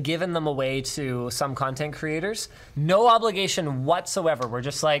actually given them away to some content creators. No obligation whatsoever. We're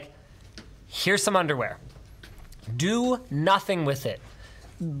just like, here's some underwear. Do nothing with it.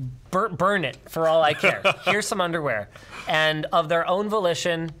 Burn it for all I care. Here's some underwear. And of their own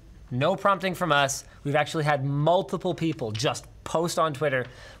volition, no prompting from us, we've actually had multiple people just post on Twitter,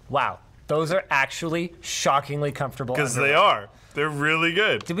 wow, those are actually shockingly comfortable Because underwear. they are. They're really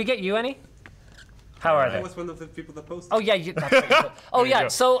good. Did we get you any? How are they? I was one of the people that posted. Oh yeah, that's right. Oh yeah. go.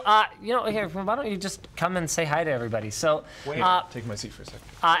 So you know, here, why don't you just come and say hi to everybody? So Take my seat for a second.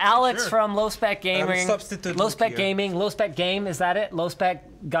 Alex from Low Spec Gaming, substitute Low Spec here. Gaming, Low Spec Game. Is that it? Low Spec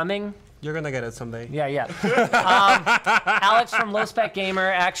Gumming. You're gonna get it someday. Yeah. Alex from Low Spec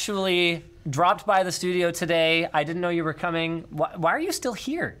Gamer actually dropped by the studio today. I didn't know you were coming. Why are you still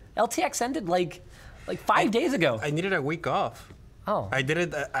here? LTX ended like 5 days ago. I needed a week off. Oh. I did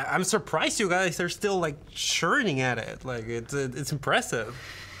it. I'm surprised you guys are still like churning at it. Like it's impressive.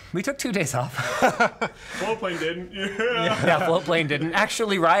 We took 2 days off. Floatplane didn't. Yeah, Floatplane didn't.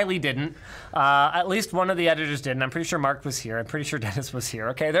 Actually, Riley didn't. At least one of the editors didn't. I'm pretty sure Mark was here. I'm pretty sure Dennis was here.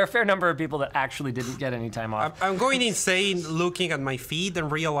 Okay, there are a fair number of people that actually didn't get any time off. I'm going insane looking at my feed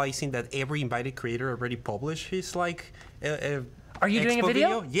and realizing that every invited creator already published his like. Are you doing a expo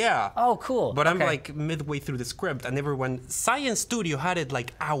video? Yeah. Oh, cool. But I'm Okay. like midway through the script, and everyone Science Studio had it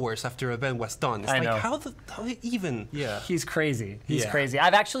like hours after the event was done. It's I like know. how even? Yeah. He's crazy. He's Yeah. crazy.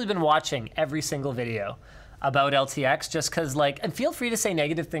 I've actually been watching every single video about LTX just because, like, and feel free to say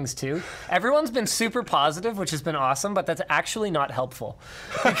negative things too. Everyone's been super positive, which has been awesome, but that's actually not helpful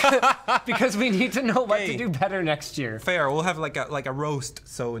because we need to know what to Hey. do better next year. Fair. We'll have like a roast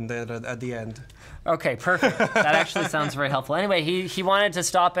so in the at the end. Okay, perfect. That actually sounds very helpful. Anyway, he wanted to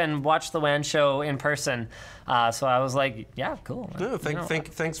stop and watch the WAN show in person, so I was like, yeah, cool. No, You know,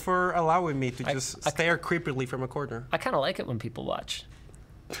 thanks for allowing me to just stare creepily from a corner. I kind of like it when people watch.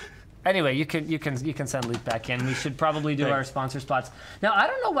 Anyway, you can send Luke back in. We should probably do our sponsor spots. Now, I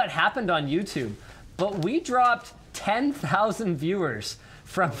don't know what happened on YouTube, but we dropped 10,000 viewers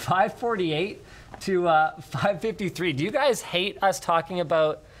from 548 to 553. Do you guys hate us talking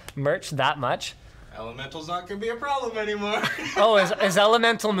about merch that much? Elemental's not gonna be a problem anymore. Oh, is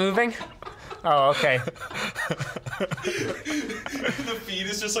Elemental moving? Oh, okay. The feed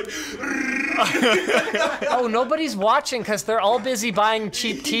is just like. Oh, nobody's watching because they're all busy buying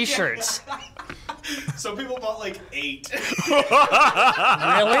cheap T-shirts. Some people bought like 8.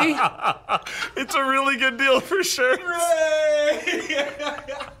 Really? It's a really good deal for sure. Hooray!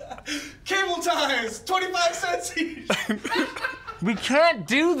 Cable ties, 25 cents each. We can't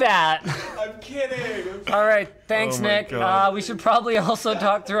do that. I'm kidding. All right, thanks, Oh my Nick. God. We should probably also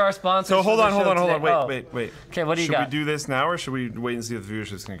talk through our sponsors. So hold for on. the show today. Oh, Wait. Okay, what do you should got? we do this now, or should we wait and see if the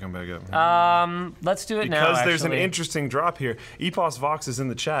viewership's going to come back up? Let's do it now. Because there's an actually. interesting drop here. Epos Vox is in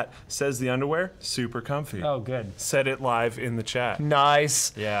the chat. Says the underwear super comfy. Oh, good. Said it live in the chat.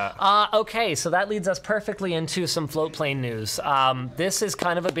 Nice. Yeah. Okay, so that leads us perfectly into some Floatplane news. This is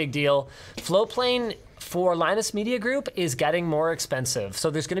kind of a big deal. Floatplane for Linus Media Group is getting more expensive. So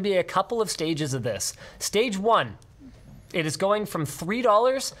there's going to be a couple of stages of this. Stage 1, it is going from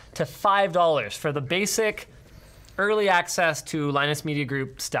 $3 to $5 for the basic early access to Linus Media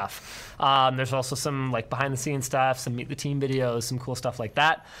Group stuff. There's also some like behind the scenes stuff, some meet the team videos, some cool stuff like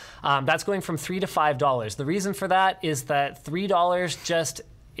that. That's going from $3 to $5. The reason for that is that $3 just,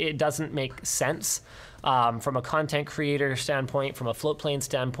 it doesn't make sense. From a content creator standpoint, from a Floatplane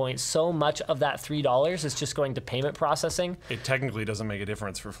standpoint, so much of that $3 is just going to payment processing. It technically doesn't make a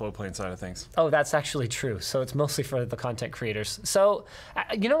difference for Floatplane side of things. Oh, that's actually true. So it's mostly for the content creators. So,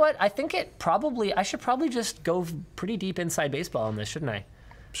 you know what? I think I should probably just go pretty deep inside baseball on this, shouldn't I?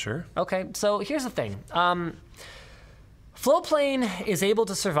 Sure. Okay, so here's the thing. Floatplane is able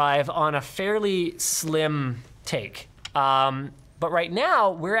to survive on a fairly slim take. But right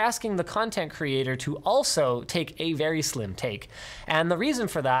now, we're asking the content creator to also take a very slim take. And the reason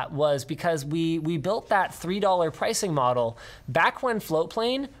for that was because we built that $3 pricing model back when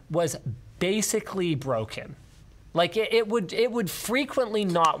Floatplane was basically broken. Like it would frequently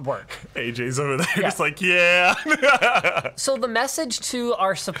not work. AJ's over there, just like, yeah. So the message to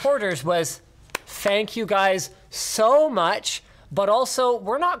our supporters was, thank you guys so much, but also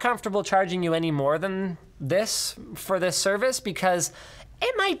we're not comfortable charging you any more than this for this service because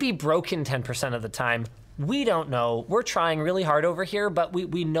it might be broken 10% of the time. We don't know. We're trying really hard over here, but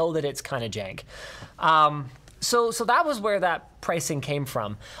we know that it's kind of jank. So that was where that pricing came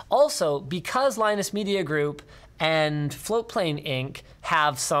from. Also, because Linus Media Group and Floatplane Inc.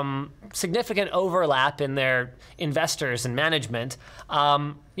 have some significant overlap in their investors and management,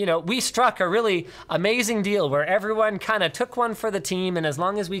 you know, we struck a really amazing deal where everyone kind of took one for the team, and as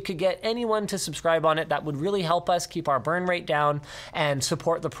long as we could get anyone to subscribe on it, that would really help us keep our burn rate down and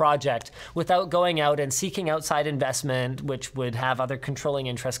support the project without going out and seeking outside investment, which would have other controlling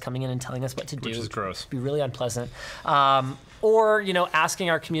interests coming in and telling us what to do. Which is gross. It'd be really unpleasant. Or, you know,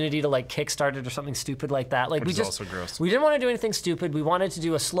 asking our community to like kickstart it or something stupid like that. Like Which is also gross. We didn't want to do anything stupid. We wanted to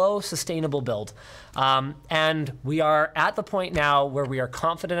do a slow, sustainable build. And we are at the point now where we are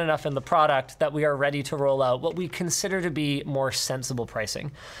confident enough in the product that we are ready to roll out what we consider to be more sensible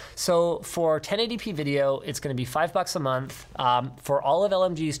pricing. So for 1080p video, it's going to be $5 a month for all of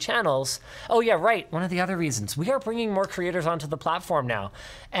LMG's channels. Oh yeah, right. One of the other reasons, we are bringing more creators onto the platform now.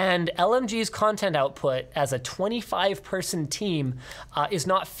 And LMG's content output as a 25-person team is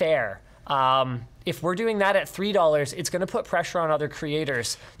not fair. If we're doing that at $3, it's going to put pressure on other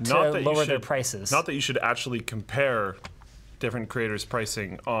creators to lower their prices. Not that you should actually compare different creators'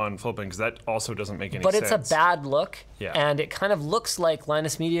 pricing on Floatplane, because that also doesn't make any sense. But it's a bad look, yeah. And it kind of looks like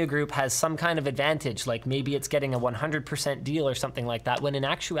Linus Media Group has some kind of advantage, like maybe it's getting a 100% deal or something like that, when in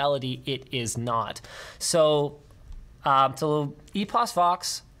actuality it is not. So, EPOS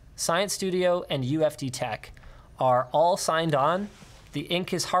Vox, Science Studio, and UFD Tech are all signed on. The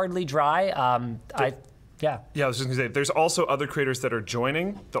ink is hardly dry. Yeah, I was just gonna say, there's also other creators that are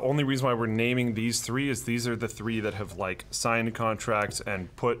joining. The only reason why we're naming these three is these are the three that have like signed contracts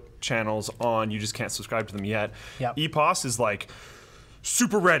and put channels on. You just can't subscribe to them yet. Yep. EPOS is like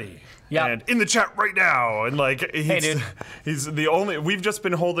super ready. Yep. And in the chat right now, and like he's the only. We've just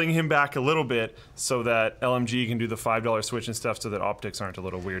been holding him back a little bit so that LMG can do the $5 switch and stuff, so that optics aren't a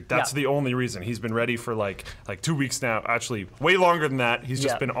little weird. That's the only reason. He's been ready for like 2 weeks now. Actually, way longer than that. He's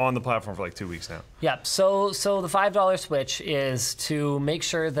just been on the platform for like 2 weeks now. Yep. So the $5 switch is to make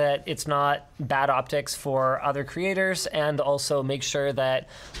sure that it's not bad optics for other creators, and also make sure that,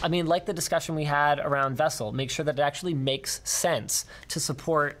 I mean, like the discussion we had around Vessel, make sure that it actually makes sense to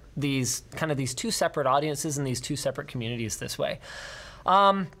support these two separate audiences and these two separate communities this way.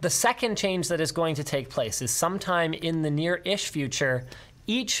 The second change that is going to take place is sometime in the near-ish future,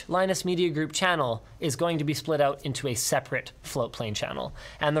 each Linus Media Group channel is going to be split out into a separate Floatplane channel.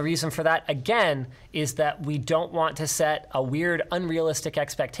 And the reason for that, again, is that we don't want to set a weird, unrealistic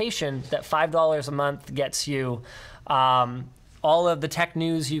expectation that $5 a month gets you all of the tech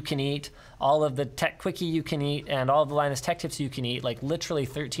news you can eat, all of the tech quickie you can eat, and all of the Linus tech tips you can eat, like literally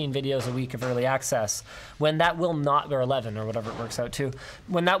 13 videos a week of early access, when that will not, or 11 or whatever it works out to,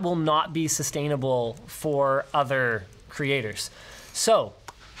 when that will not be sustainable for other creators. So,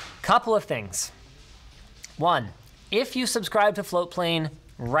 couple of things. One, if you subscribe to Floatplane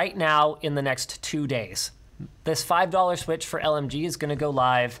right now in the next 2 days, this $5 switch for LMG is going to go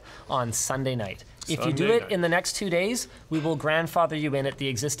live on Sunday night. If you do it in the next 2 days, we will grandfather you in at the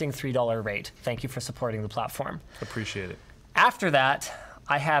existing $3 rate. Thank you for supporting the platform. Appreciate it. After that,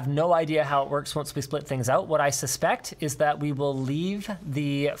 I have no idea how it works once we split things out. What I suspect is that we will leave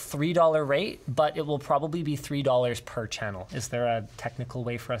the $3 rate, but it will probably be $3 per channel. Is there a technical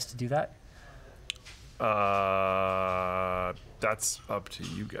way for us to do that? That's up to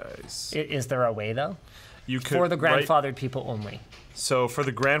you guys. Is there a way, though? You could, for the grandfathered people only. So for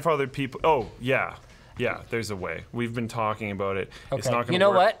the grandfathered people, oh, yeah, there's a way. We've been talking about it. Okay. It's not going to work. You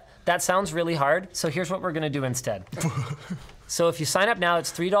know what? That sounds really hard, so here's what we're going to do instead. So if you sign up now, it's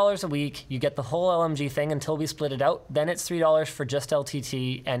 $3 a week. You get the whole LMG thing until we split it out. Then it's $3 for just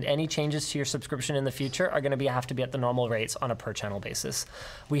LTT, and any changes to your subscription in the future are going to have to be at the normal rates on a per channel basis.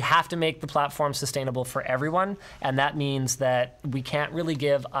 We have to make the platform sustainable for everyone, and that means that we can't really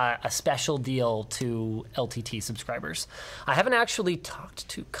give a special deal to LTT subscribers. I haven't actually talked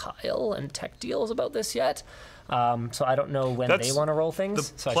to Kyle and Tech Deals about this yet. So I don't know when they want to roll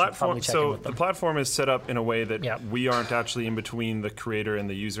things. So I should probably check in with them. The platform is set up in a way that we aren't actually in between the creator and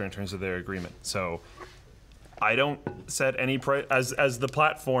the user in terms of their agreement. So I don't set any price as the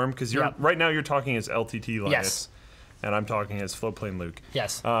platform, because you're right now you're talking as LTT Linus, and I'm talking as Floatplane Luke.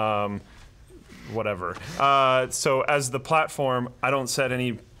 Yes. Whatever. So as the platform, I don't set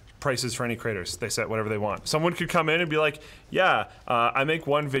any prices for any creators. They set whatever they want. Someone could come in and be like, yeah, I make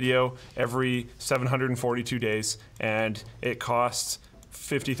one video every 742 days, and it costs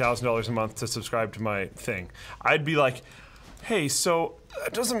 $50,000 a month to subscribe to my thing. I'd be like, hey, so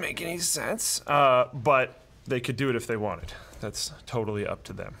that doesn't make any sense, but they could do it if they wanted. That's totally up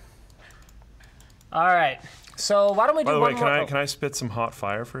to them. All right. So why don't we do one more? By the way, can I spit some hot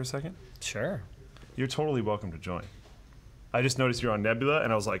fire for a second? Sure. You're totally welcome to join. I just noticed you're on Nebula,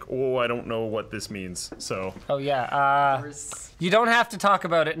 and I was like, oh, I don't know what this means, so. Oh, yeah. You don't have to talk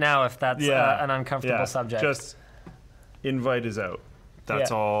about it now if that's an uncomfortable subject. Just invite is out.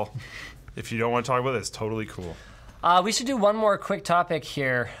 That's all. If you don't want to talk about it, it's totally cool. We should do one more quick topic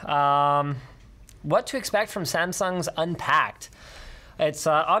here. What to expect from Samsung's Unpacked. It's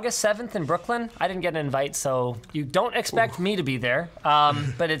August 7th in Brooklyn. I didn't get an invite, so you don't expect me to be there.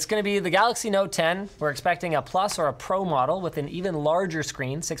 But it's going to be the Galaxy Note 10. We're expecting a Plus or a Pro model with an even larger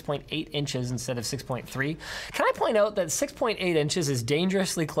screen, 6.8 inches instead of 6.3. Can I point out that 6.8 inches is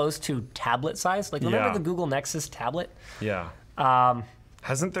dangerously close to tablet size? Like, remember the Google Nexus tablet? Yeah.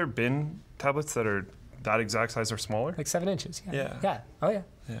 Hasn't there been tablets that are that exact size or smaller? Like 7 inches. Yeah. Oh, yeah.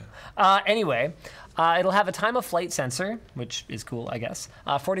 Anyway, it'll have a time of flight sensor, which is cool, I guess.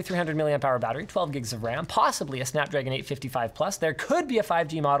 4,300 milliamp hour battery, 12 gigs of RAM, possibly a Snapdragon 855 Plus. There could be a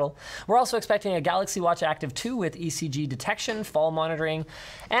 5G model. We're also expecting a Galaxy Watch Active 2 with ECG detection, fall monitoring,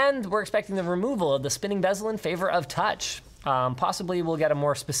 and we're expecting the removal of the spinning bezel in favor of touch. Possibly we'll get a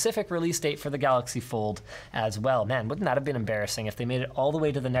more specific release date for the Galaxy Fold as well. Man, wouldn't that have been embarrassing if they made it all the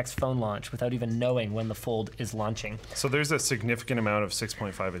way to the next phone launch without even knowing when the Fold is launching? So there's a significant amount of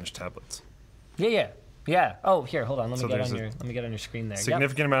 6.5-inch tablets. Yeah. Oh, here, hold on. Let me get on your screen there.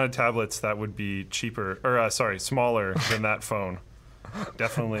 Significant amount of tablets that would be cheaper, or smaller than that phone.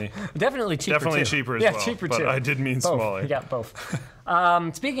 Definitely cheaper. Definitely cheaper as well. Yeah, cheaper too. But I did mean both. Smaller. Yeah, both.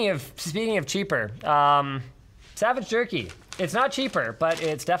 Speaking of cheaper. Savage Jerky. It's not cheaper, but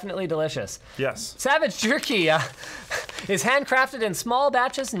it's definitely delicious. Yes. Savage Jerky is handcrafted in small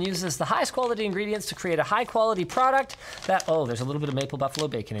batches and uses the highest quality ingredients to create a high quality product that, there's a little bit of maple buffalo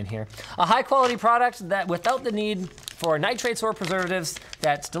bacon in here. A high quality product that without the need for nitrates or preservatives,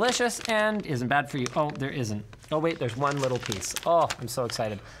 that's delicious and isn't bad for you. Oh, there isn't. Oh wait, there's one little piece. Oh, I'm so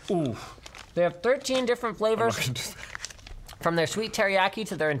excited. Ooh. They have 13 different flavors. From their sweet teriyaki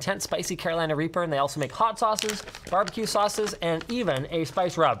to their intense spicy Carolina Reaper, and they also make hot sauces, barbecue sauces, and even a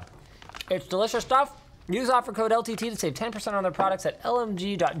spice rub. It's delicious stuff. Use offer code LTT to save 10% on their products at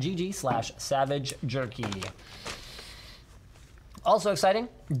lmg.gg/savagejerky. Also exciting,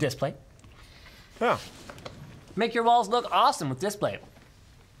 display. Yeah. Make your walls look awesome with display.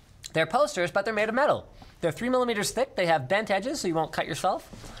 They're posters, but they're made of metal. They're 3 millimeters thick. They have bent edges, so you won't cut yourself.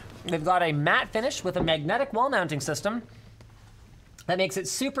 They've got a matte finish with a magnetic wall mounting system. That makes it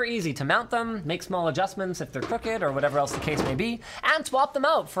super easy to mount them, make small adjustments if they're crooked or whatever else the case may be, and swap them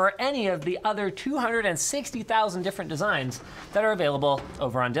out for any of the other 260,000 different designs that are available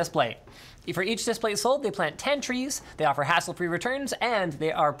over on display. For each display sold, they plant 10 trees, they offer hassle-free returns, and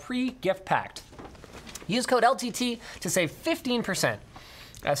they are pre-gift packed. Use code LTT to save 15%.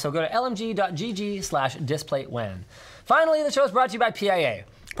 So go to lmg.gg/displaywan. Finally, the show is brought to you by PIA.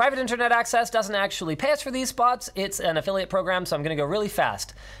 Private internet access doesn't actually pay us for these spots. It's an affiliate program, so I'm going to go really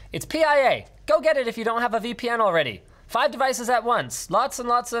fast. It's PIA. Go get it if you don't have a VPN already. 5 devices at once. Lots and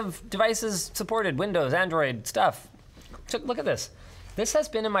lots of devices supported. Windows, Android, stuff. Look at this. This has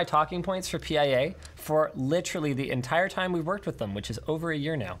been in my talking points for PIA for literally the entire time we've worked with them, which is over a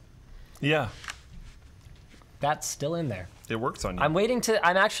year now. Yeah. That's still in there. It works on you. I've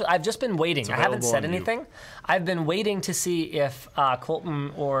just been waiting. I haven't said anything. I've been waiting to see if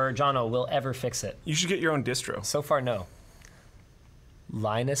Colton or Jono will ever fix it. You should get your own distro. So far, no.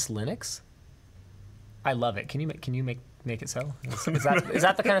 Linus Linux? I love it. Can you make it so? Is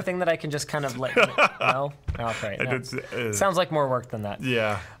that the kind of thing that I can just kind of let? No? Oh, right. No. Sounds like more work than that.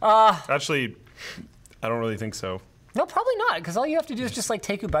 Yeah. Actually, I don't really think so. No, probably not, because all you have to do is just like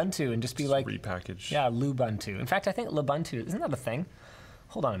take Ubuntu and just be like repackage. Yeah, Lubuntu. In fact, I think Lubuntu, isn't that a thing?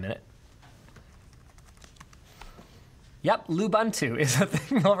 Hold on a minute. Yep, Lubuntu is a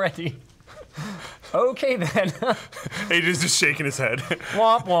thing already. Okay then. AJ's just shaking his head.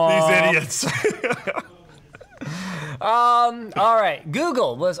 Womp womp. These idiots. All right.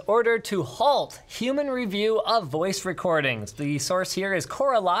 Google was ordered to halt human review of voice recordings. The source here is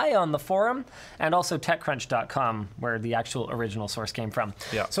Coralie on the forum and also TechCrunch.com, where the actual original source came from.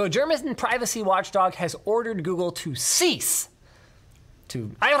 Yeah. So a German privacy watchdog has ordered Google to cease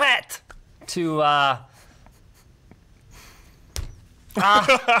to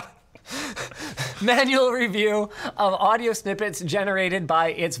manual review of audio snippets generated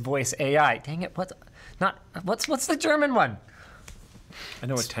by its voice AI. Dang it! What's the German one? I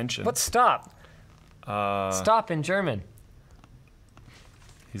know attention. What's stop? Stop in German.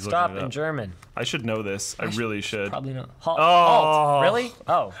 He's Stop looking it in up. German. I should know this. I really should. Probably not. Halt. Oh. Halt. Really?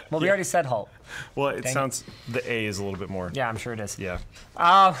 Oh, well, we already said halt. Well, it sounds, the A is a little bit more. Yeah, I'm sure it is. Yeah.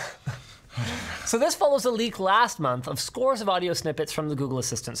 So this follows a leak last month of scores of audio snippets from the Google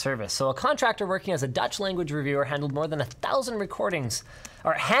Assistant service. So a contractor working as a Dutch language reviewer handled more than 1,000 recordings,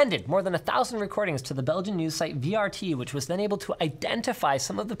 or handed more than 1,000 recordings to the Belgian news site VRT, which was then able to identify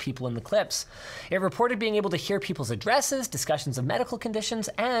some of the people in the clips. It reported being able to hear people's addresses, discussions of medical conditions,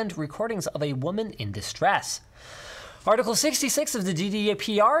 and recordings of a woman in distress. Article 66 of the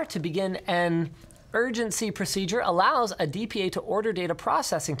GDPR to begin an urgency procedure allows a DPA to order data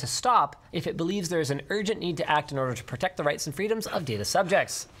processing to stop if it believes there is an urgent need to act in order to protect the rights and freedoms of data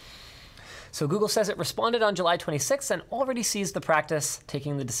subjects. So Google says it responded on July 26th and already seized the practice,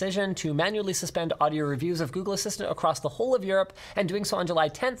 taking the decision to manually suspend audio reviews of Google Assistant across the whole of Europe, and doing so on July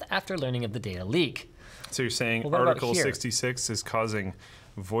 10th after learning of the data leak. So you're saying Well, what about Article here? 66 is causing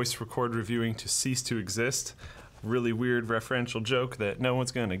voice record reviewing to cease to exist? Really weird referential joke that no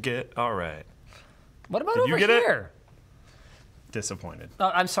one's going to get. All right. What about Did you over get it? here? Disappointed.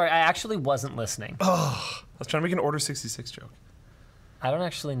 Oh, I'm sorry, I actually wasn't listening. I was trying to make an Order 66 joke. I don't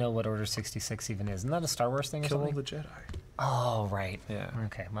actually know what Order 66 even is. Isn't that a Star Wars thing or Kill all something? the Jedi. Oh, right. Yeah.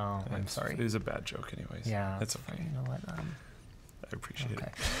 Okay, well, I'm sorry. It was a bad joke anyways. Yeah. That's okay. You know what? I appreciate Okay.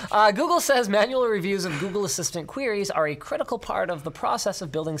 it. Google says manual reviews of Google Assistant queries are a critical part of the process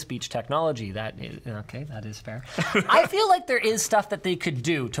of building speech technology. That is, okay, that is fair. I feel like there is stuff that they could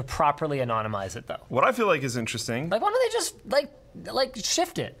do to properly anonymize it, though. What I feel like is interesting. Like, why don't they just, like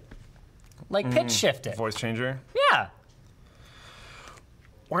shift it? Like, pitch shift it. Voice changer. Yeah.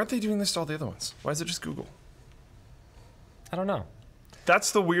 Why aren't they doing this to all the other ones? Why is it just Google? I don't know.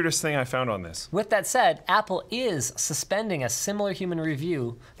 That's the weirdest thing I found on this. With that said, Apple is suspending a similar human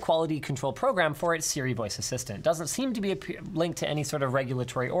review quality control program for its Siri voice assistant. Doesn't seem to be linked to any sort of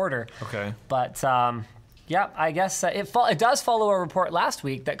regulatory order. Okay. But yeah, I guess it does follow a report last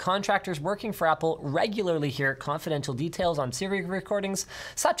week that contractors working for Apple regularly hear confidential details on Siri recordings,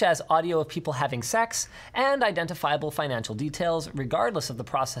 such as audio of people having sex and identifiable financial details, regardless of the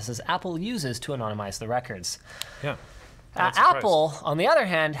processes Apple uses to anonymize the records. Yeah. Apple, on the other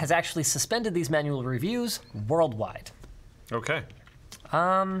hand, has actually suspended these manual reviews worldwide. Okay.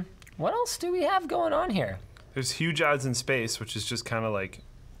 What else do we have going on here? There's huge ads in space, which is just kind of like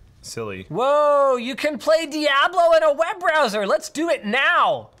silly. Whoa, you can play Diablo in a web browser. Let's do it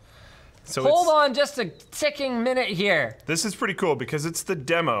now. So Hold on just a ticking minute here. This is pretty cool because it's the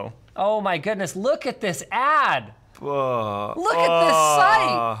demo. Oh my goodness, look at this ad. Look Look at this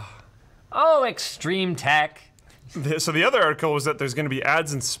site. Oh, extreme tech. So the other article was that there's going to be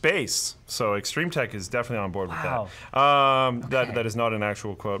ads in space. So Extreme Tech is definitely on board with Wow. that. That is not an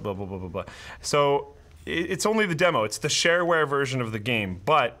actual quote. Blah blah blah blah blah. So it's only the demo. It's the shareware version of the game.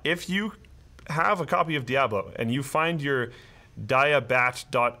 But if you have a copy of Diablo and you find your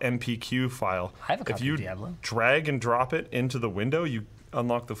diabat.mpq file, I have a if copy you of Diablo. drag and drop it into the window, you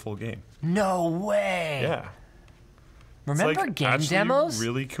unlock the full game. No way. Yeah. Remember It's like game actually demos?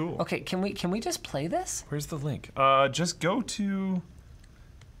 Really cool. Okay, can we just play this? Where's the link? Just go to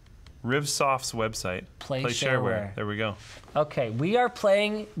Rivsoft's website. Play shareware. There we go. Okay, we are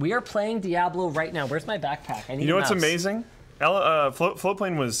playing Diablo right now. Where's my backpack? I need You know a what's mouse. amazing?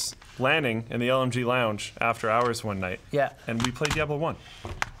 Floatplane was landing in the LMG lounge after hours one night. Yeah. And we played Diablo 1.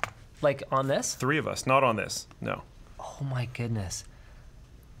 Like on this? 3 of us. Not on this. No. Oh my goodness.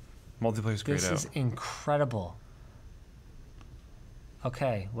 Multiplayer's grayed This out. is incredible.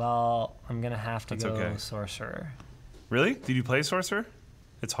 Okay, well, I'm gonna have to That's go okay. sorcerer. Really? Did you play Sorcerer?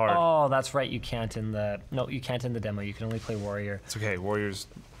 It's hard. Oh, that's right. You can't in the demo. You can only play warrior. It's okay. Warrior's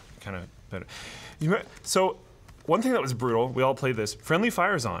kind of better. So, one thing that was brutal, we all played this, friendly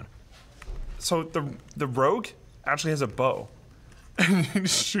fire's on. So the rogue actually has a bow. And you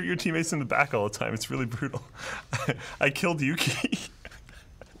just shoot your teammates in the back all the time. It's really brutal. I killed Yuki.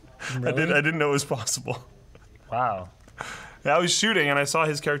 Really? I didn't know it was possible. Wow. I was shooting and I saw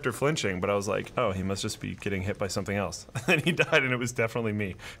his character flinching, but I was like, oh, he must just be getting hit by something else. And then he died and it was definitely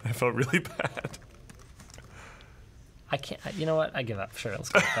me. I felt really bad. I can't. You know what? I give up. Sure, let's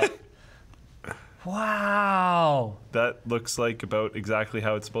go with that. Wow. That looks like about exactly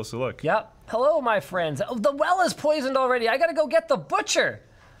how it's supposed to look. Yep. Hello, my friends. Oh, the well is poisoned already. I gotta go get the butcher.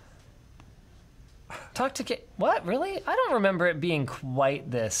 Talk to Kate. What? Really? I don't remember it being quite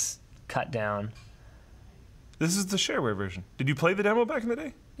this cut down. This is the shareware version. Did you play the demo back in the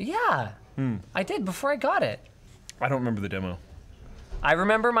day? Yeah. I did before I got it. I don't remember the demo. I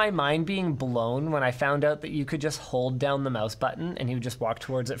remember my mind being blown when I found out that you could just hold down the mouse button and he would just walk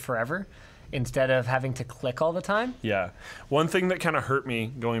towards it forever instead of having to click all the time. Yeah. One thing that kind of hurt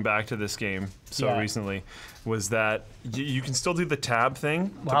me going back to this game recently was that you can still do the tab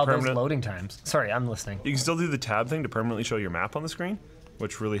thing. Wow, those loading times. Sorry, I'm listening. You can still do the tab thing to permanently show your map on the screen,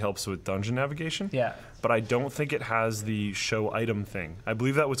 which really helps with dungeon navigation. Yeah. But I don't think it has the show item thing. I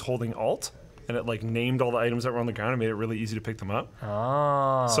believe that was holding Alt, and it like named all the items that were on the ground and made it really easy to pick them up.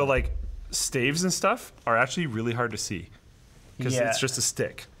 Oh. So like staves and stuff are actually really hard to see because it's just a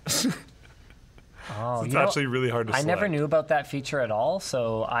stick. Oh, it's actually really hard to select. I never knew about that feature at all,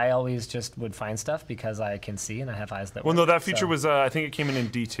 so I always just would find stuff because I can see and I have eyes that work. Well, no, that feature was, I think it came in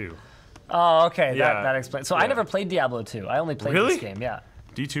D2. Oh, okay, that explains. So I never played Diablo 2. I only played this game,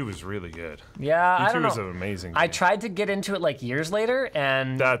 D2 was really good. Yeah, I don't know. D2 was an amazing game. I tried to get into it like years later,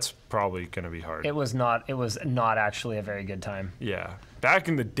 and that's probably going to be hard. It was not actually a very good time. Yeah. Back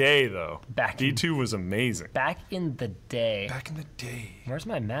in the day, though, D2 was amazing. Back in the day. Back in the day. Where's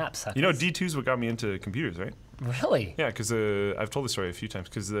my map, suckers? You know, D2 is what got me into computers, right? Really? Yeah, because I've told this story a few times,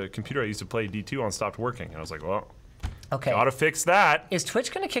 because the computer I used to play D2 on stopped working. And I was like, well, gotta fix that. Is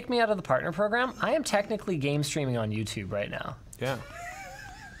Twitch going to kick me out of the partner program? I am technically game streaming on YouTube right now. Yeah.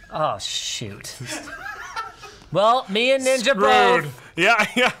 Oh, shoot. Well, me and Ninja both.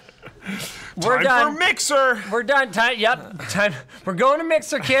 Yeah. We're done. For Mixer. We're done. Time. We're going to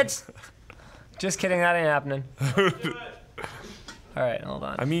Mixer, kids. Just kidding. That ain't happening. All right, hold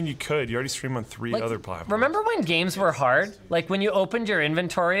on. I mean, you could. You already stream on 3 other platforms. Remember when games were hard? Like when you opened your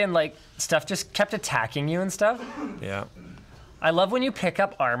inventory and like stuff just kept attacking you and stuff? Yeah. I love when you pick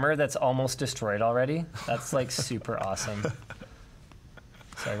up armor that's almost destroyed already. That's like super awesome.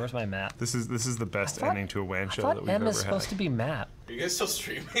 Sorry, where's my map? This is the best ending to a WAN show that we've M ever is supposed to be map. Are you guys still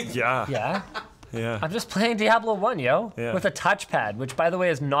streaming? Yeah. Yeah. Yeah. I'm just playing Diablo 1, yo. Yeah. With a touchpad, which by the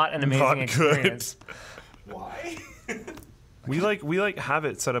way is not an amazing experience. Why? We like have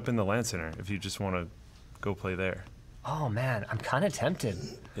it set up in the LAN center if you just want to go play there. Oh man, I'm kind of tempted.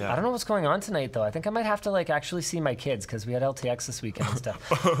 Yeah. I don't know what's going on tonight though. I think I might have to like actually see my kids because we had LTX this weekend and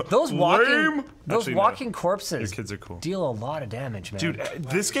stuff. Those walking corpses. Your kids are cool. Deal a lot of damage, man. Dude,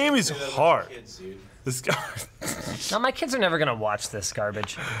 this game is hard. This now my kids are never gonna watch this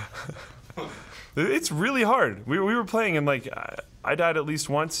garbage. It's really hard. We were playing and like I died at least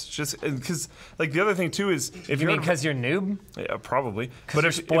once just because like the other thing too is if you're because you're noob. Yeah, probably. But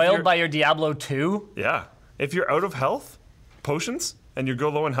if you're spoiled by your Diablo 2. Yeah. If you're out of health, potions, and you go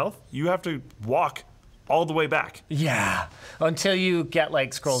low in health, you have to walk all the way back. Yeah. Until you get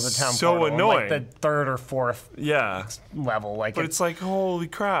like Scrolls of Town so Portal, annoying. like the 3rd or 4th level. Like but it's like holy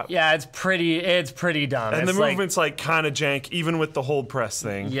crap. Yeah, it's pretty dumb. And it's the movement's like kind of jank, even with the hold press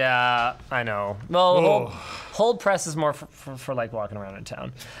thing. Yeah, I know. Well, hold press is more for like walking around in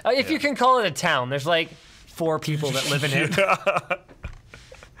town. If you can call it a town, there's like 4 people that live in it.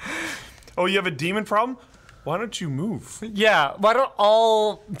 Oh, you have a demon problem? Why don't you move? Yeah, why don't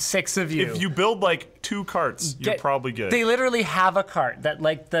all 6 of you? If you build like 2 carts, you're probably good. They literally have a cart that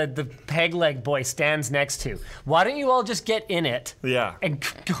like the peg leg boy stands next to. Why don't you all just get in it? Yeah. And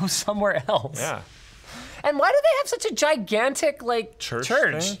go somewhere else? Yeah. And why do they have such a gigantic like church?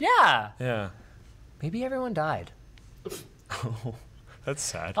 Thing? Yeah. Yeah. Maybe everyone died. Oh. That's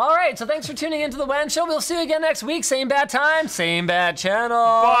sad. All right, so thanks for tuning into the WAN Show. We'll see you again next week. Same bad time, same bad channel.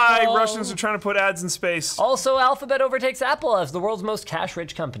 Bye. Russians are trying to put ads in space. Also, Alphabet overtakes Apple as the world's most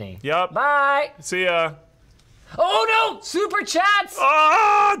cash-rich company. Yep. Bye. See ya. Oh, no! Super chats!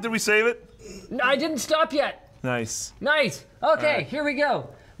 Ah! Did we save it? No, I didn't stop yet. Nice. Nice. Okay, here we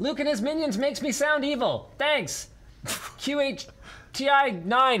go. Luke and his minions makes me sound evil. Thanks.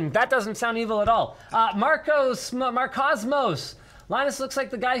 QHTI9. That doesn't sound evil at all. Marcosmos. Linus looks like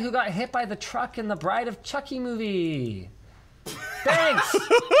the guy who got hit by the truck in the Bride of Chucky movie. Thanks.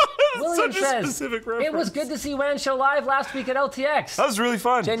 William Such a specific reference. It was good to see WAN Show live last week at LTX. That was really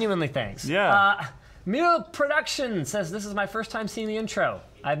fun. Genuinely thanks. Yeah. Mule Production says, this is my first time seeing the intro.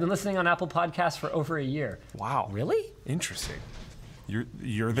 I've been listening on Apple Podcasts for over a year. Wow. Really? Interesting.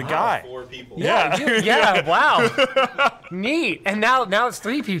 You're the guy. 4 people. Yeah, wow. Neat. And now it's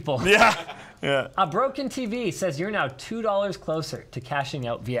 3 people. Yeah. Yeah. A Broken TV says you're now $2 closer to cashing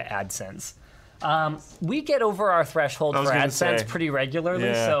out via AdSense. We get over our threshold for AdSense pretty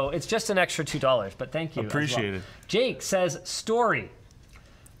regularly, so it's just an extra $2, but thank you. Appreciate it. Jake says, story.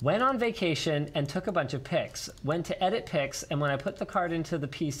 Went on vacation and took a bunch of pics. Went to edit pics, and when I put the card into the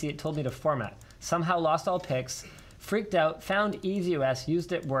PC, it told me to format. Somehow lost all pics. Freaked out, found EasyOS,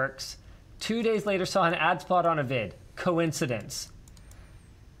 used it, works. 2 days later, saw an ad spot on a vid. Coincidence.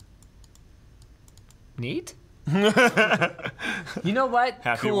 Neat. You know what?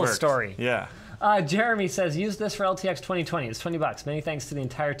 Happy it cool worked. story. Yeah. Jeremy says, use this for LTX 2020. It's $20. Many thanks to the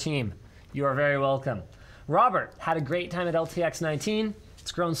entire team. You are very welcome. Robert had a great time at LTX 19.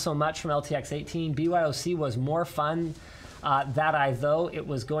 It's grown so much from LTX 18. BYOC was more fun than I thought it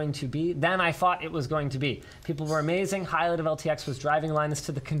was going to be. People were amazing. Highlight of LTX was driving Linus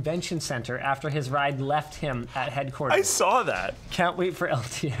to the convention center after his ride left him at headquarters. I saw that. Can't wait for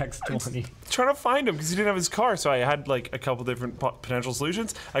LTX 20. Trying to find him because he didn't have his car, so I had like a couple different potential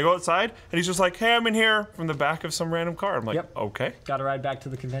solutions. I go outside and he's just like, "Hey, I'm in here," from the back of some random car. I'm like, Yep. "Okay." Got to ride back to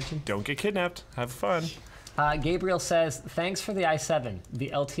the convention. Don't get kidnapped. Have fun. Gabriel says, thanks for the i7, the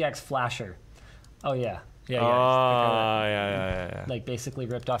LTX flasher. Oh, yeah. Yeah. Yeah. Like, basically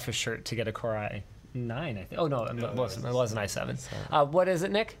ripped off his shirt to get a Core i9, I think. Oh, no, it wasn't i7. What is it,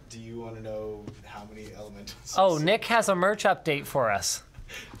 Nick? Do you want to know how many elementals? Oh, Nick has a merch update for us.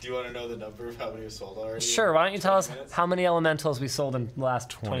 Do you want to know the number of how many we sold already? Sure, why don't you tell us minutes? how many elementals we sold in the last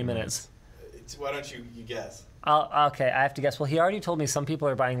 20 minutes? Why don't you guess? Okay, I have to guess. Well, he already told me some people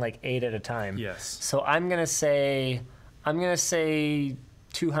are buying like 8 at a time. Yes. So I'm gonna say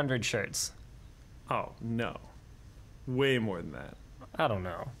 200 shirts. Oh no, way more than that. I don't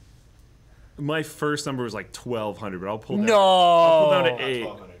know. My first number was like 1,200, but I'll pull down. No. I'll pull down to 8.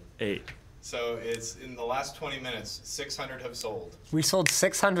 1,200. 8. So it's in the last 20 minutes, 600 have sold. We sold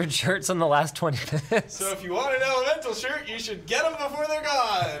 600 shirts in the last 20 minutes. So if you want an elemental shirt, you should get them before they're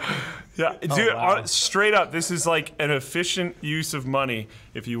gone. Yeah, dude, wow. straight up, this is like an efficient use of money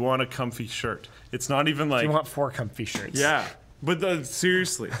if you want a comfy shirt. It's not even like... You want 4 comfy shirts. Yeah, but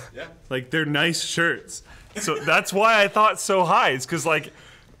seriously. Yeah. Like, they're nice shirts. So that's why I thought so high. It's because, like,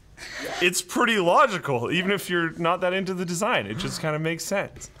 it's pretty logical, even if you're not that into the design. It just kind of makes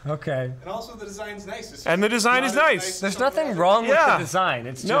sense. Okay. And also the design's nice. It's And the design is not as nice. as There's some of the nothing others. wrong with Yeah. the design.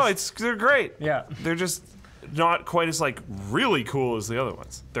 It's just... No, they're great. Yeah. They're just not quite as, like, really cool as the other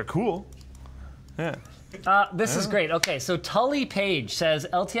ones. They're cool. Yeah. This is great. Okay, so Tully Page says,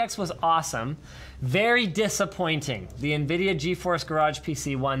 LTX was awesome. Very disappointing. The NVIDIA GeForce Garage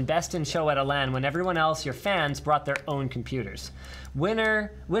PC won Best in Show at a LAN when everyone else, your fans, brought their own computers.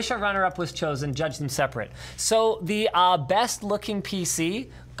 Winner, wish a runner-up was chosen, judge them separate. So the best-looking PC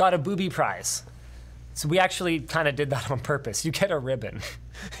got a booby prize. So we actually kind of did that on purpose. You get a ribbon.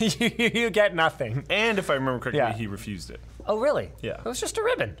 you get nothing. And if I remember correctly, Yeah. he refused it. Oh, really? Yeah. It was just a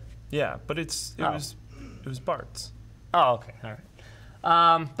ribbon. Yeah, but it was Bart's. Oh, okay, all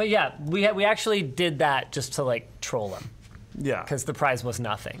right. But yeah, we actually did that just to like troll him Yeah. because the prize was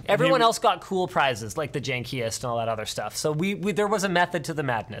nothing. Everyone else got cool prizes like the jankiest and all that other stuff. So we there was a method to the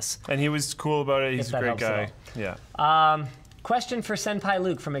madness. And he was cool about it. He's If a that great helps guy. at Yeah. Question for Senpai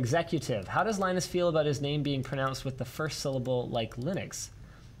Luke from Executive. How does Linus feel about his name being pronounced with the first syllable like Linux?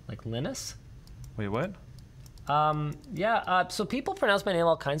 Like Linus? Wait, what? Yeah, so people pronounce my name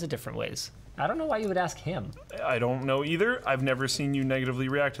all kinds of different ways. I don't know why you would ask him. I don't know either. I've never seen you negatively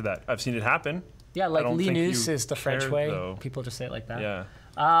react to that. I've seen it happen. Yeah, like don't think Linus you is the French cared, way. though. People just say it like that. Yeah.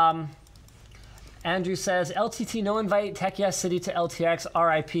 Andrew says, LTT no invite, Tech Yes City to LTX,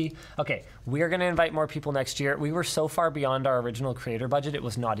 RIP. Okay, we are going to invite more people next year. We were so far beyond our original creator budget, it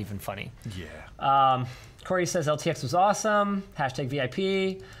was not even funny. Yeah. Corey says, LTX was awesome, hashtag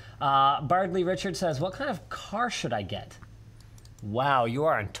VIP. Bardley Richard says, what kind of car should I get? Wow, you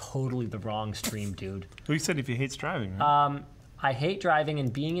are on totally the wrong stream, dude. Well, you said if he hates driving, right? I hate driving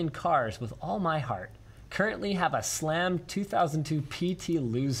and being in cars with all my heart. Currently have a Slam 2002 PT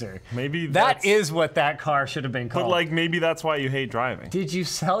Loser. Maybe that that's... is what that car should have been called. But, like, maybe that's why you hate driving. Did you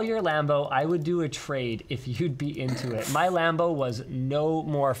sell your Lambo? I would do a trade if you'd be into it. My Lambo was no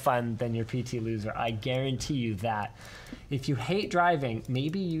more fun than your PT Loser. I guarantee you that. If you hate driving,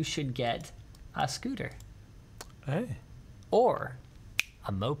 maybe you should get a scooter. Hey. Or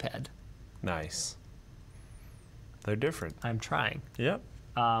a moped. Nice. They're different. I'm trying. Yep.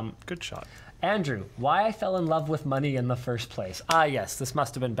 Good shot. Andrew, why I fell in love with money in the first place. Ah, yes, this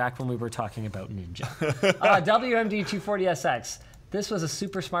must have been back when we were talking about Ninja. WMD240SX. This was a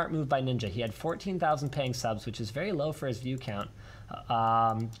super smart move by Ninja. He had 14,000 paying subs, which is very low for his view count.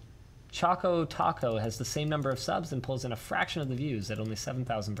 Choco Taco has the same number of subs and pulls in a fraction of the views at only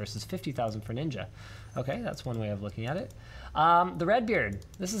 7,000 versus 50,000 for Ninja. Okay, that's one way of looking at it. The Redbeard,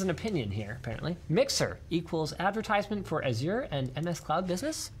 this is an opinion here, apparently. Mixer equals advertisement for Azure and MS Cloud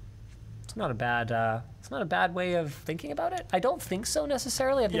business. It's not a bad way of thinking about it. I don't think so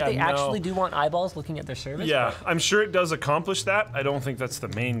necessarily. I think they actually do want eyeballs looking at their service. Yeah, I'm sure it does accomplish that. I don't think that's the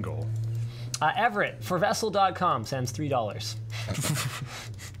main goal. Everett for Vessel.com sends $3.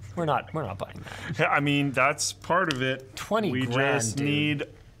 We're not buying that. I mean, that's part of it. 20 we grand, just dude. need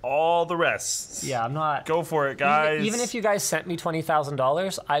all the rest. Yeah, I'm not. Go for it, guys. Even if you guys sent me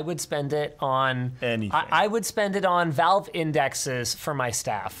 $20,000, I would spend it on anything. I would spend it on Valve indexes for my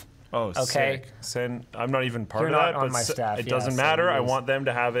staff. Oh, okay. Send. I'm not even part You're of not that. on but my staff. It Yeah, doesn't so matter. it I is. want them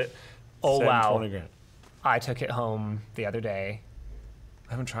to have it. Oh, Send wow. 20 grand. I took it home the other day.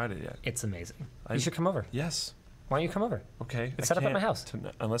 I haven't tried it yet. It's amazing. You should come over. Yes. Why don't you come over? Okay. It's set up at my house.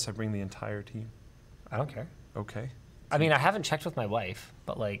 Unless I bring the entire team. I don't care. Okay. I mean, I haven't checked with my wife,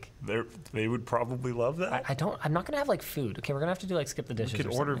 but like, They would probably love that. I'm not gonna have like food. Okay, we're gonna have to do like skip the dishes. We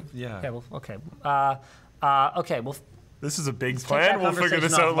could or order. something. Yeah. Okay. Well, okay. Okay. Well, This is a big take plan. that We'll figure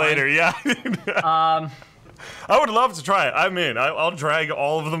this conversation out later. Yeah. I would love to try it. I'm in. I'll drag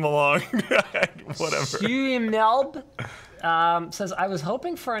all of them along. Whatever. Melb says, I was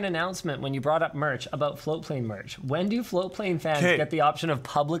hoping for an announcement when you brought up merch about Floatplane merch. When do Floatplane fans get the option of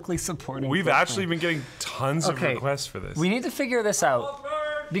publicly supporting We've Floatplane? actually been getting tons of requests for this. We need to figure this out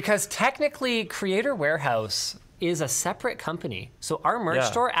because technically Creator Warehouse is a separate company. So our merch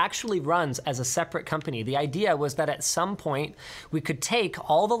store actually runs as a separate company. The idea was that at some point we could take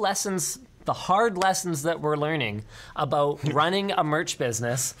all the lessons, the hard lessons that we're learning about running a merch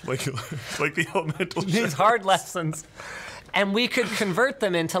business, like the elemental these hard lessons, and we could convert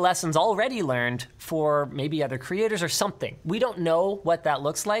them into lessons already learned for maybe other creators or something. We don't know what that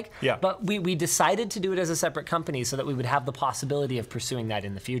looks like, but we decided to do it as a separate company so that we would have the possibility of pursuing that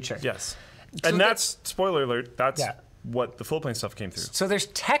in the future. Yes. So and that's, spoiler alert, that's Yeah. what the Floatplane stuff came through. So there's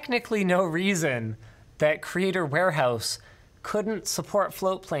technically no reason that Creator Warehouse couldn't support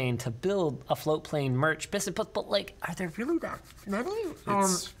Floatplane to build a Floatplane merch business. But like, are there really that many?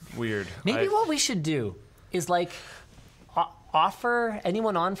 It's weird. Maybe what we should do is like offer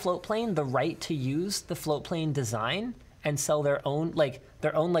anyone on Floatplane the right to use the Floatplane design and sell their own like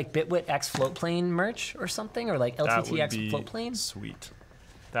Bitwit X Floatplane merch or something, or like LTTX Floatplane. Sweet.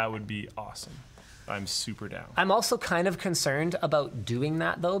 That would be awesome. I'm super down. I'm also kind of concerned about doing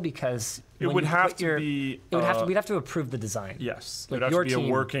that though, because We'd have to approve the design. Yes. Like it would have to be your a team.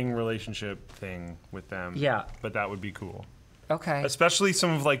 working relationship thing with them. Yeah. But that would be cool. Okay. Especially some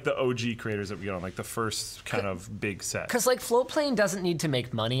of like the OG creators that we get on, like the first kind of big set. Because like Floatplane doesn't need to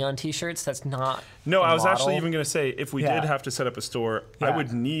make money on T-shirts. That's not. No, the I was actually model. even going to say, if we did have to set up a store, I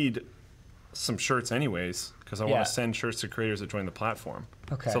would need some shirts anyways, because I want to send shirts to creators that join the platform.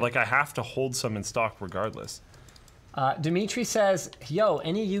 Okay. So like I have to hold some in stock regardless. Dimitri says, yo,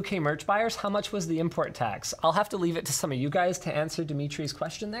 any UK merch buyers, how much was the import tax? I'll have to leave it to some of you guys to answer Dimitri's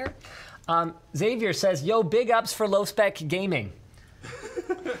question there. Xavier says, yo, big ups for low spec gaming.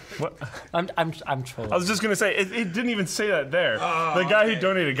 What? I'm trolling. I was just gonna say it didn't even say that there. The guy who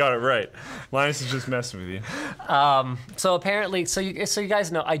donated got it right. Linus is just messing with you. So apparently, so you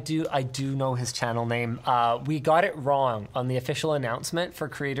guys know, I do know his channel name. We got it wrong on the official announcement for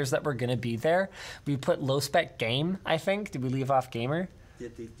creators that were gonna be there. We put low spec game, I think. Did we leave off gamer?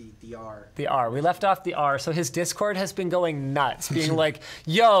 The R. The R. We left off the R. So his Discord has been going nuts, being like,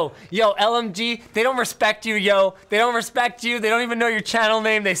 yo, LMG, they don't respect you, yo. They don't respect you. They don't even know your channel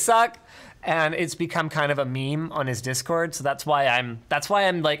name. They suck. And it's become kind of a meme on his Discord. So that's why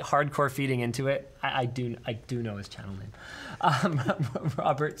I'm like hardcore feeding into it. I do know his channel name.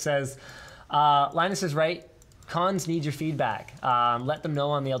 Robert says, Linus is right. Cons need your feedback. Let them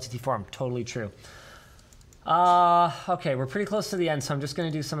know on the LTT forum. Totally true. Okay, we're pretty close to the end, so I'm just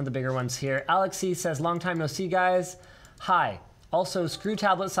going to do some of the bigger ones here. Alexi says, long time no see, guys. Hi. Also, screw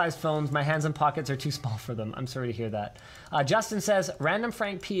tablet-sized phones. My hands and pockets are too small for them. I'm sorry to hear that. Justin says, Random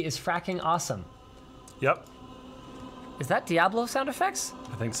Frank P is fracking awesome. Yep. Is that Diablo sound effects?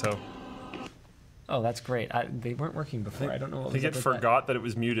 I think so. Oh, that's great. They weren't working before. I don't know what I was think up it with forgot that it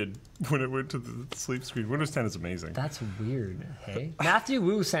was muted when it went to the sleep screen. Windows 10 is amazing. That's weird, hey? Matthew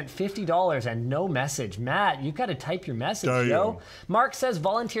Wu sent $50 and no message. Matt, you got to type your message, yo. Mark says,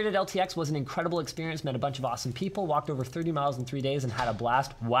 volunteered at LTX, was an incredible experience, met a bunch of awesome people, walked over 30 miles in 3 days and had a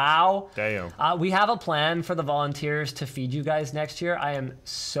blast. Wow. Damn. We have a plan for the volunteers to feed you guys next year. I am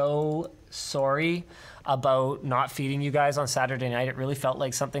so sorry about not feeding you guys on Saturday night. It really felt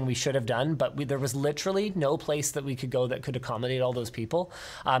like something we should have done, but there was literally no place that we could go that could accommodate all those people.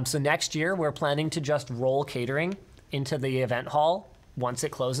 So next year, we're planning to just roll catering into the event hall once it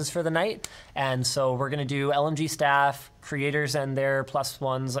closes for the night. And so we're going to do LMG staff, creators and their plus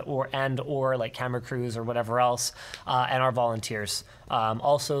ones, or like camera crews or whatever else, and our volunteers.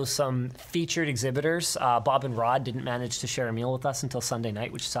 Also some featured exhibitors. Bob and Rod didn't manage to share a meal with us until Sunday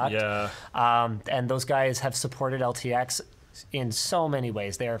night, which sucked. Yeah. And those guys have supported LTX in so many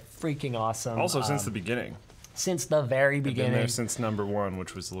ways. They are freaking awesome. Also, since the beginning. since the very beginning. Been there since number 1,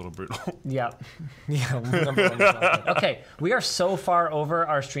 which was a little brutal. Yeah. Yeah. Number 1 was not good. Okay, we are so far over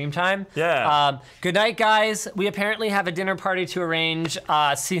our stream time. Yeah. Good night, guys. We apparently have a dinner party to arrange.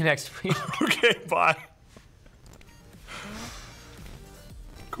 See you next week. Okay, bye.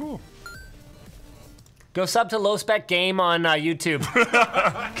 Cool. Go sub to Low Spec Game on YouTube.